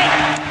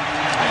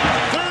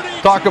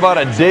 Talk about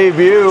a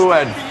debut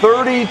at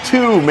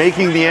 32,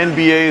 making the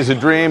NBA is a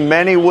dream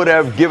many would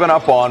have given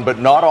up on, but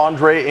not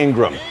Andre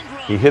Ingram.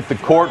 He hit the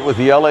court with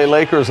the LA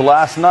Lakers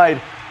last night,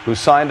 who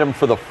signed him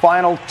for the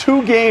final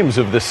 2 games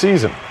of the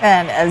season.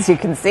 And as you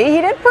can see, he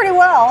did pretty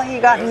well.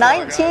 He got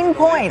 19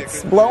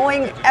 points,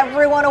 blowing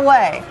everyone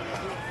away.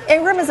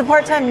 Ingram is a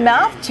part-time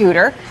math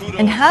tutor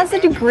and has a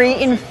degree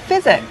in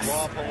physics.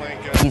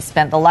 He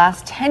spent the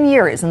last 10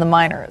 years in the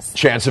minors.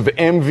 Chance of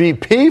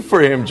MVP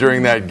for him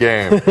during that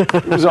game.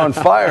 He was on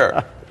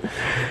fire.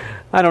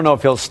 I don't know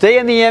if he'll stay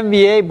in the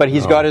NBA, but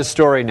he's got his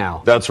story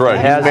now. That's right.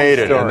 He made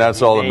it, and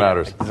that's all that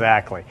matters.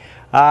 Exactly.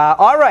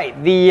 All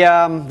right.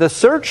 The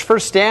search for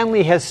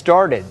Stanley has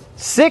started.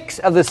 6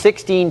 of the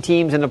 16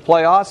 teams in the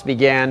playoffs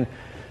began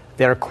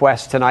their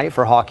quest tonight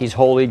for hockey's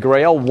Holy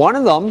Grail. One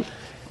of them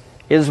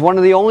is one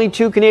of the only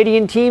 2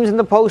 Canadian teams in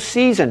the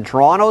postseason.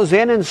 Toronto's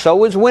in, and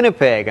so is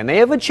Winnipeg. And they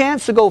have a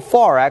chance to go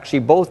far. Actually,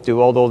 both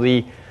do, although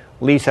the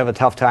Leafs have a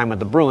tough time with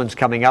the Bruins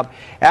coming up.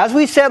 As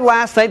we said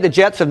last night, the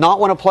Jets have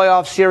not won a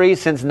playoff series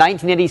since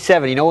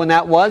 1987. You know when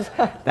that was?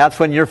 That's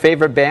when your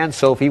favorite band,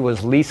 Sophie,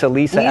 was Lisa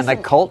and the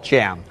Cult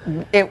Jam.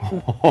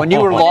 When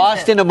you were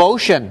lost in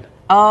emotion.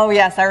 Oh,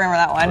 yes, I remember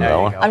that one.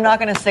 Yeah, I'm not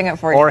going to sing it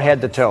for you. Or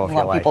head to toe, if you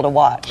want like. people to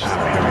watch.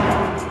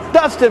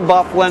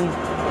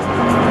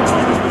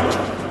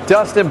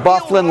 Dustin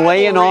Byfuglien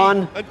laying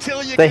on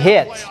the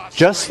hits,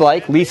 just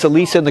like Lisa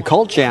and the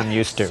Cult Jam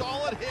used to.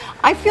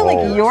 I feel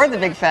like you're the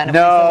big fan of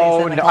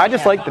Lisa. No, I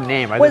just like the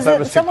name. Was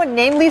it someone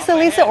named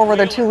Lisa, or were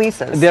there 2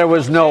 Lisas? There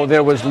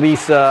was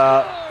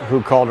Lisa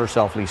who called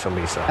herself Lisa.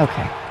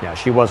 Okay. Yeah,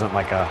 she wasn't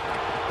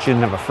she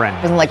didn't have a friend.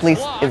 It wasn't like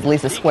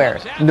Lisa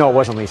Squared. No, it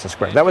wasn't Lisa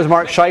Squared. That was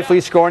Mark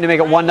Scheifele scoring to make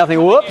it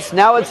 1-0. Whoops,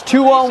 now it's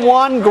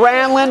 2-on-1.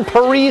 Granlund,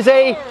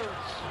 Parise.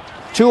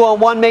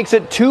 2-on-1 makes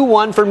it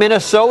 2-1 for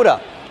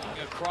Minnesota.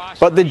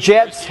 But the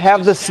Jets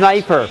have the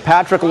sniper,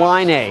 Patrick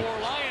Laine.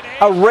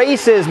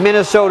 Erases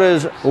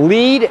Minnesota's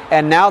lead,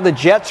 and now the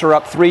Jets are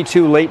up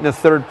 3-2 late in the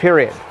third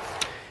period.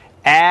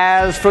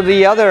 As for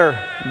the other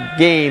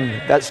game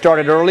that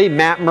started early,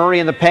 Matt Murray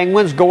and the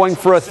Penguins going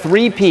for a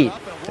three-peat.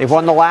 They've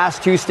won the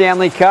last 2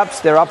 Stanley Cups.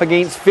 They're up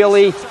against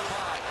Philly.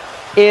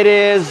 It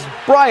is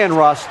Brian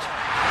Rust.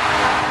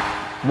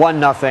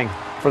 1-0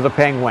 for the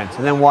Penguins.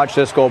 And then watch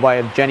this goal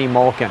by Jenny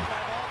Malkin.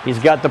 He's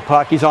got the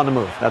puck. He's on the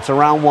move. That's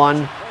around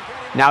 1.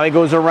 Now he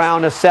goes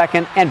around a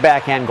second and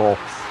backhand goal.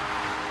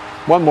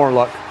 One more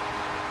look.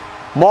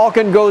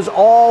 Malkin goes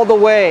all the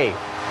way. And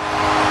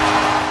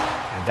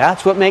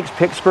that's what makes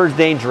Pittsburgh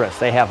dangerous.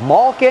 They have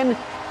Malkin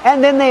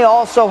And then they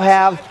also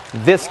have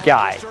this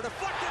guy.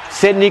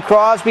 Sidney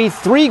Crosby,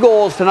 3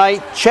 goals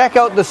tonight. Check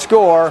out the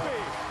score.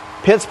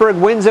 Pittsburgh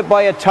wins it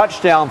by a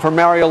touchdown for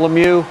Mario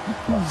Lemieux,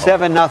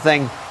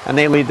 7-0, and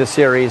they lead the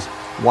series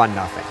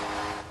 1-0.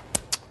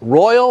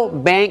 Royal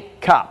Bank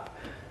Cup.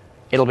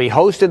 It'll be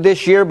hosted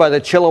this year by the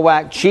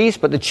Chilliwack Chiefs,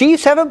 but the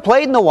Chiefs haven't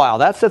played in a while.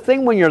 That's the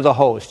thing when you're the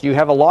host. You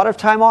have a lot of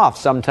time off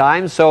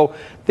sometimes, so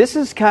this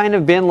has kind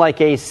of been like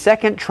a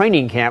second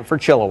training camp for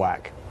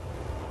Chilliwack.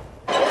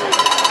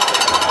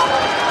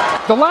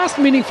 The last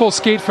meaningful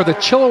skate for the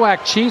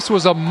Chilliwack Chiefs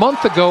was a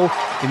month ago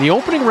in the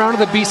opening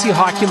round of the BC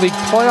Hockey League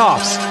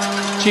playoffs.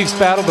 Chiefs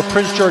battled the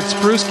Prince George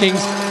Spruce Kings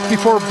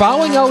before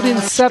bowing out in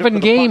 7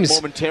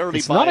 games.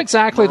 It's not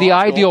exactly the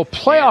ideal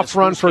playoff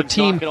run for a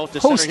team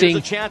hosting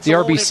the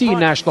RBC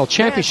National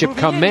Championship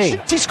come May.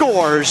 He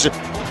scores.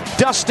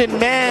 Dustin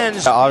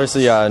Mans.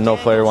 Obviously, no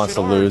player wants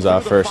to lose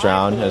first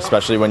round,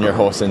 especially when you're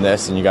hosting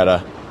this and you got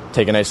to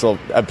take a nice little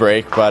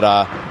break. But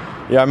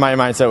yeah, my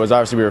mindset was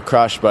obviously we were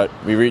crushed, but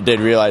we did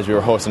realize we were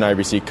hosting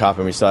RBC Cup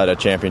and we still had a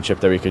championship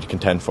that we could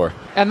contend for.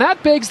 And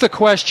that begs the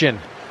question,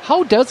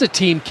 how does a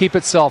team keep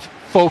itself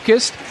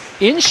focused,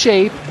 in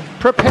shape,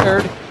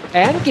 prepared,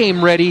 and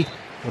game ready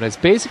when it's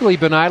basically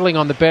been idling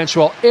on the bench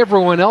while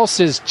everyone else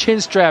is chin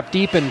strapped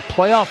deep in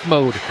playoff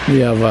mode?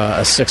 We have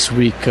a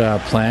 6-week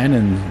plan,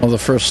 and the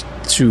first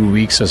 2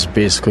 weeks is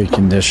basically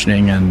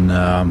conditioning and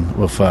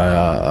with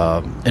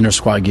an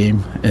inter-squad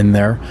game in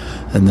there.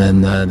 And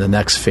then the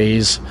next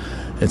phase,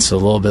 it's a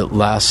little bit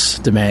less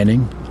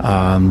demanding.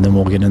 Then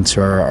we'll get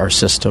into our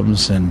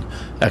systems and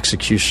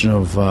execution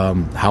of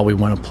how we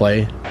want to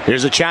play.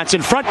 Here's a chance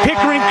in front.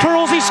 Pickering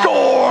curls. He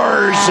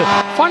scores.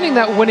 Finding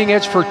that winning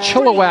edge for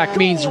Chilliwack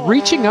means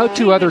reaching out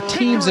to other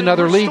teams in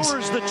other leagues,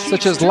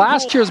 such as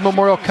last year's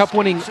Memorial Cup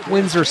winning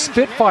Windsor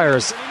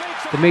Spitfires.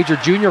 The major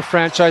junior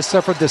franchise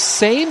suffered the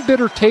same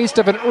bitter taste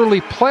of an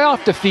early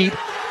playoff defeat,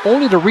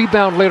 only to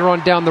rebound later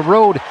on down the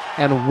road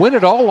and win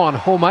it all on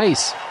home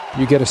ice.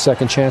 You get a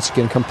second chance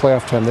again come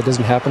playoff time. That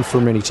doesn't happen for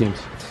many teams.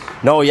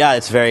 No, yeah,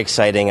 it's very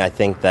exciting. I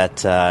think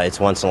that it's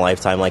once in a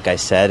lifetime, like I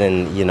said,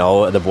 and,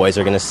 the boys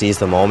are going to seize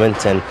the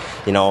moment, and,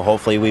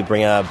 hopefully we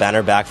bring a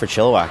banner back for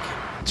Chilliwack.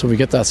 So we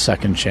get that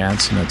second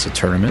chance, and it's a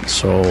tournament.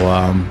 So,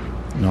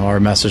 our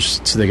message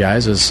to the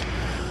guys is,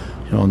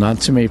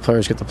 not too many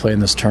players get to play in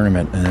this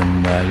tournament,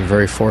 and you're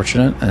very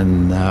fortunate,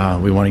 and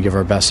we want to give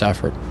our best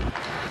effort.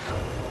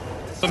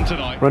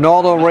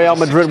 Ronaldo and Real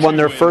Madrid won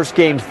their first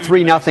game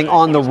 3-0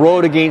 on the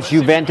road against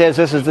Juventus.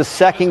 This is the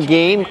second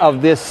game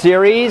of this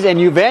series, and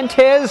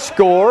Juventus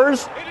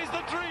scores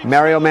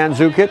Mario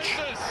Mandzukic,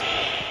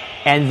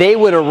 and they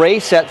would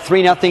erase that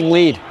 3-0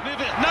 lead.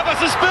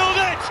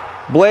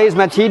 Blaise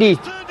Matuidi,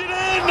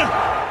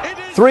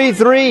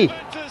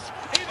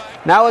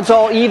 3-3. Now it's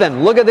all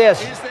even. Look at this.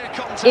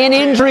 In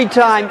injury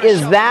time,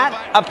 is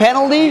that a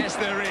penalty?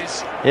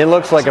 It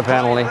looks like a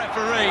penalty.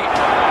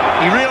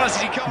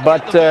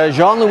 But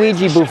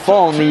Gianluigi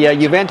Buffon, the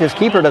Juventus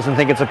keeper, doesn't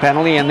think it's a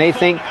penalty, and they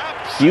think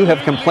you have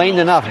complained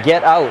enough.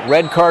 Get out.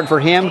 Red card for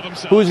him.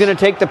 Who's going to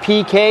take the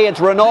PK? It's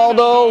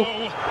Ronaldo.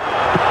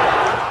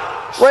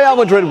 Real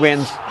Madrid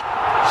wins.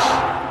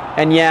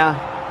 And yeah,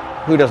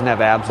 who doesn't have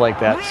abs like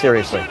that?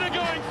 Seriously.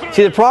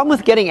 See, the problem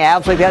with getting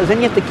abs like that is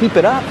then you have to keep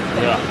it up.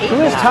 Yeah. Who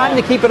has time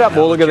to keep it up?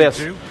 Well, look at this.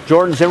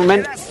 Jordan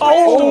Zimmerman.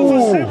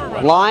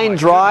 Oh! Line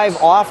drive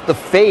off the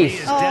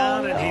face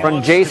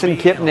from Jason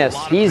Kipnis.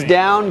 He's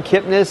down.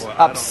 Kipnis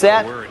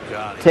upset.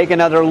 Take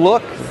another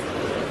look.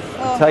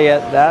 I'll tell you,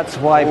 that's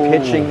why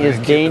pitching is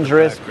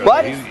dangerous.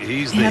 But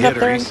he's the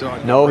hitter.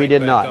 No, he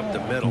did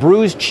not.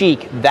 Bruised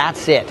cheek.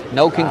 That's it.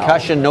 No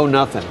concussion, no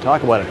nothing.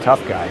 Talk about a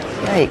tough guy.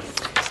 Yikes.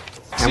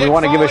 And we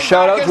want to give a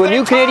shout out to a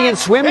new Canadian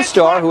swim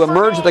star who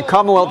emerged at the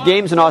Commonwealth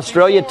Games in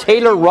Australia.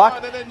 Taylor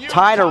Ruck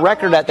tied a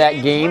record at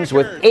that Games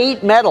with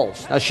 8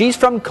 medals. Now, she's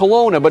from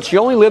Kelowna, but she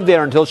only lived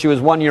there until she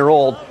was 1 year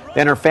old.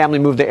 Then her family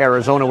moved to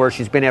Arizona, where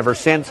she's been ever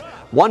since.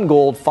 1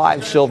 gold,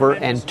 5 silver,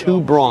 and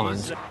 2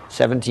 bronze.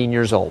 17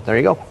 years old. There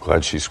you go.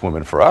 Glad she's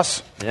swimming for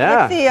us.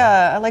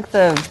 Yeah. I like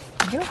the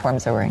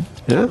uniforms they're wearing.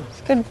 Yeah.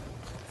 It's good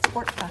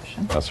sport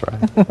fashion. That's right.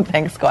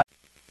 Thanks, Scott.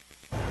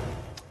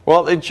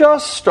 Well, it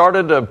just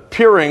started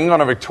appearing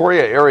on a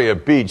Victoria area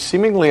beach,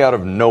 seemingly out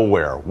of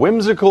nowhere.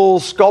 Whimsical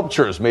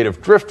sculptures made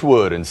of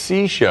driftwood and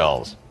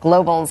seashells.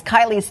 Global's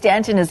Kylie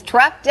Stanton has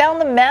tracked down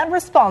the man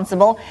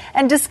responsible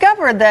and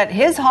discovered that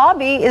his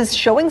hobby is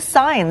showing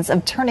signs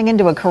of turning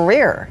into a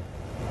career.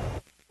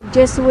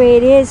 Just the way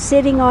it is,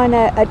 sitting on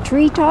a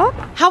treetop.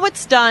 How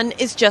it's done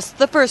is just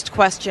the first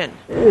question.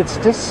 It's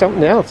just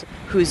something else.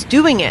 Who's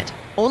doing it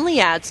only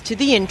adds to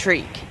the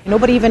intrigue.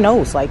 Nobody even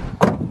knows,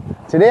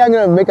 Today I'm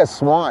going to make a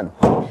swan.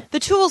 The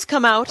tools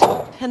come out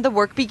and the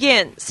work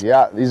begins.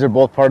 Yeah, these are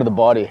both part of the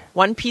body.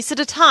 One piece at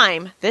a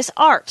time, this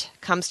art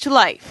comes to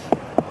life.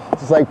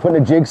 It's like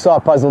putting a jigsaw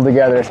puzzle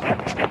together.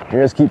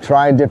 You just keep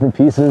trying different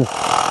pieces,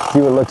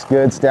 see what looks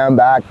good, stand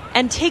back.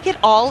 And take it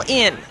all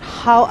in.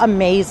 How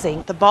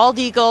amazing. The bald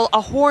eagle, a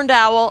horned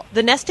owl,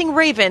 the nesting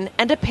raven,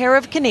 and a pair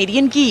of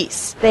Canadian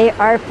geese. They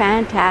are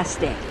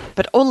fantastic.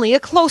 But only a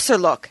closer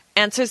look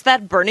answers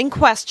that burning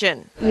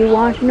question. You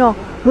want to know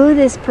who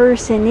this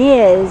person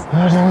is.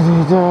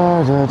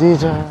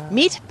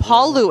 Meet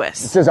Paul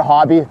Lewis. It's just a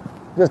hobby.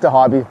 Just a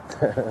hobby.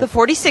 The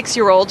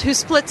 46-year-old who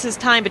splits his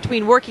time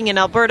between working in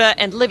Alberta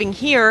and living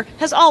here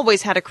has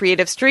always had a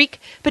creative streak,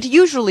 but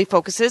usually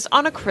focuses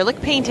on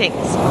acrylic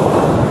paintings.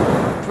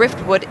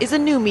 Driftwood is a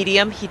new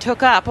medium he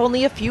took up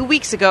only a few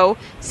weeks ago,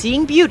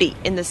 seeing beauty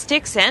in the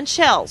sticks and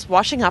shells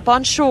washing up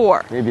on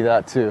shore. Maybe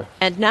that too.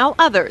 And now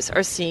others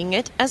are seeing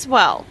it as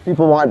well.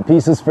 People want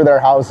pieces for their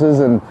houses,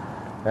 and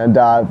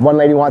one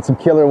lady wants some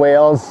killer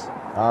whales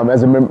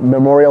as a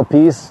memorial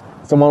piece.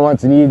 Someone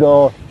wants an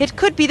eagle. It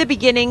could be the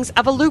beginnings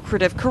of a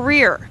lucrative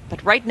career,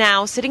 but right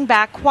now, sitting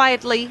back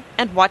quietly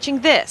and watching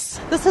this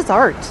is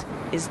art,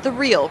 is the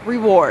real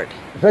reward.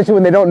 Especially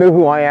when they don't know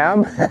who I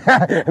am.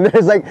 And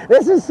there's like,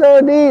 this is so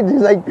neat.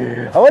 He's like,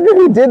 I wonder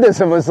who did this.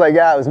 And was like,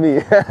 yeah, it was me.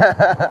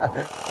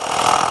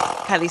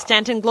 Kylie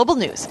Stanton, Global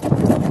News,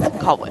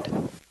 Colwood.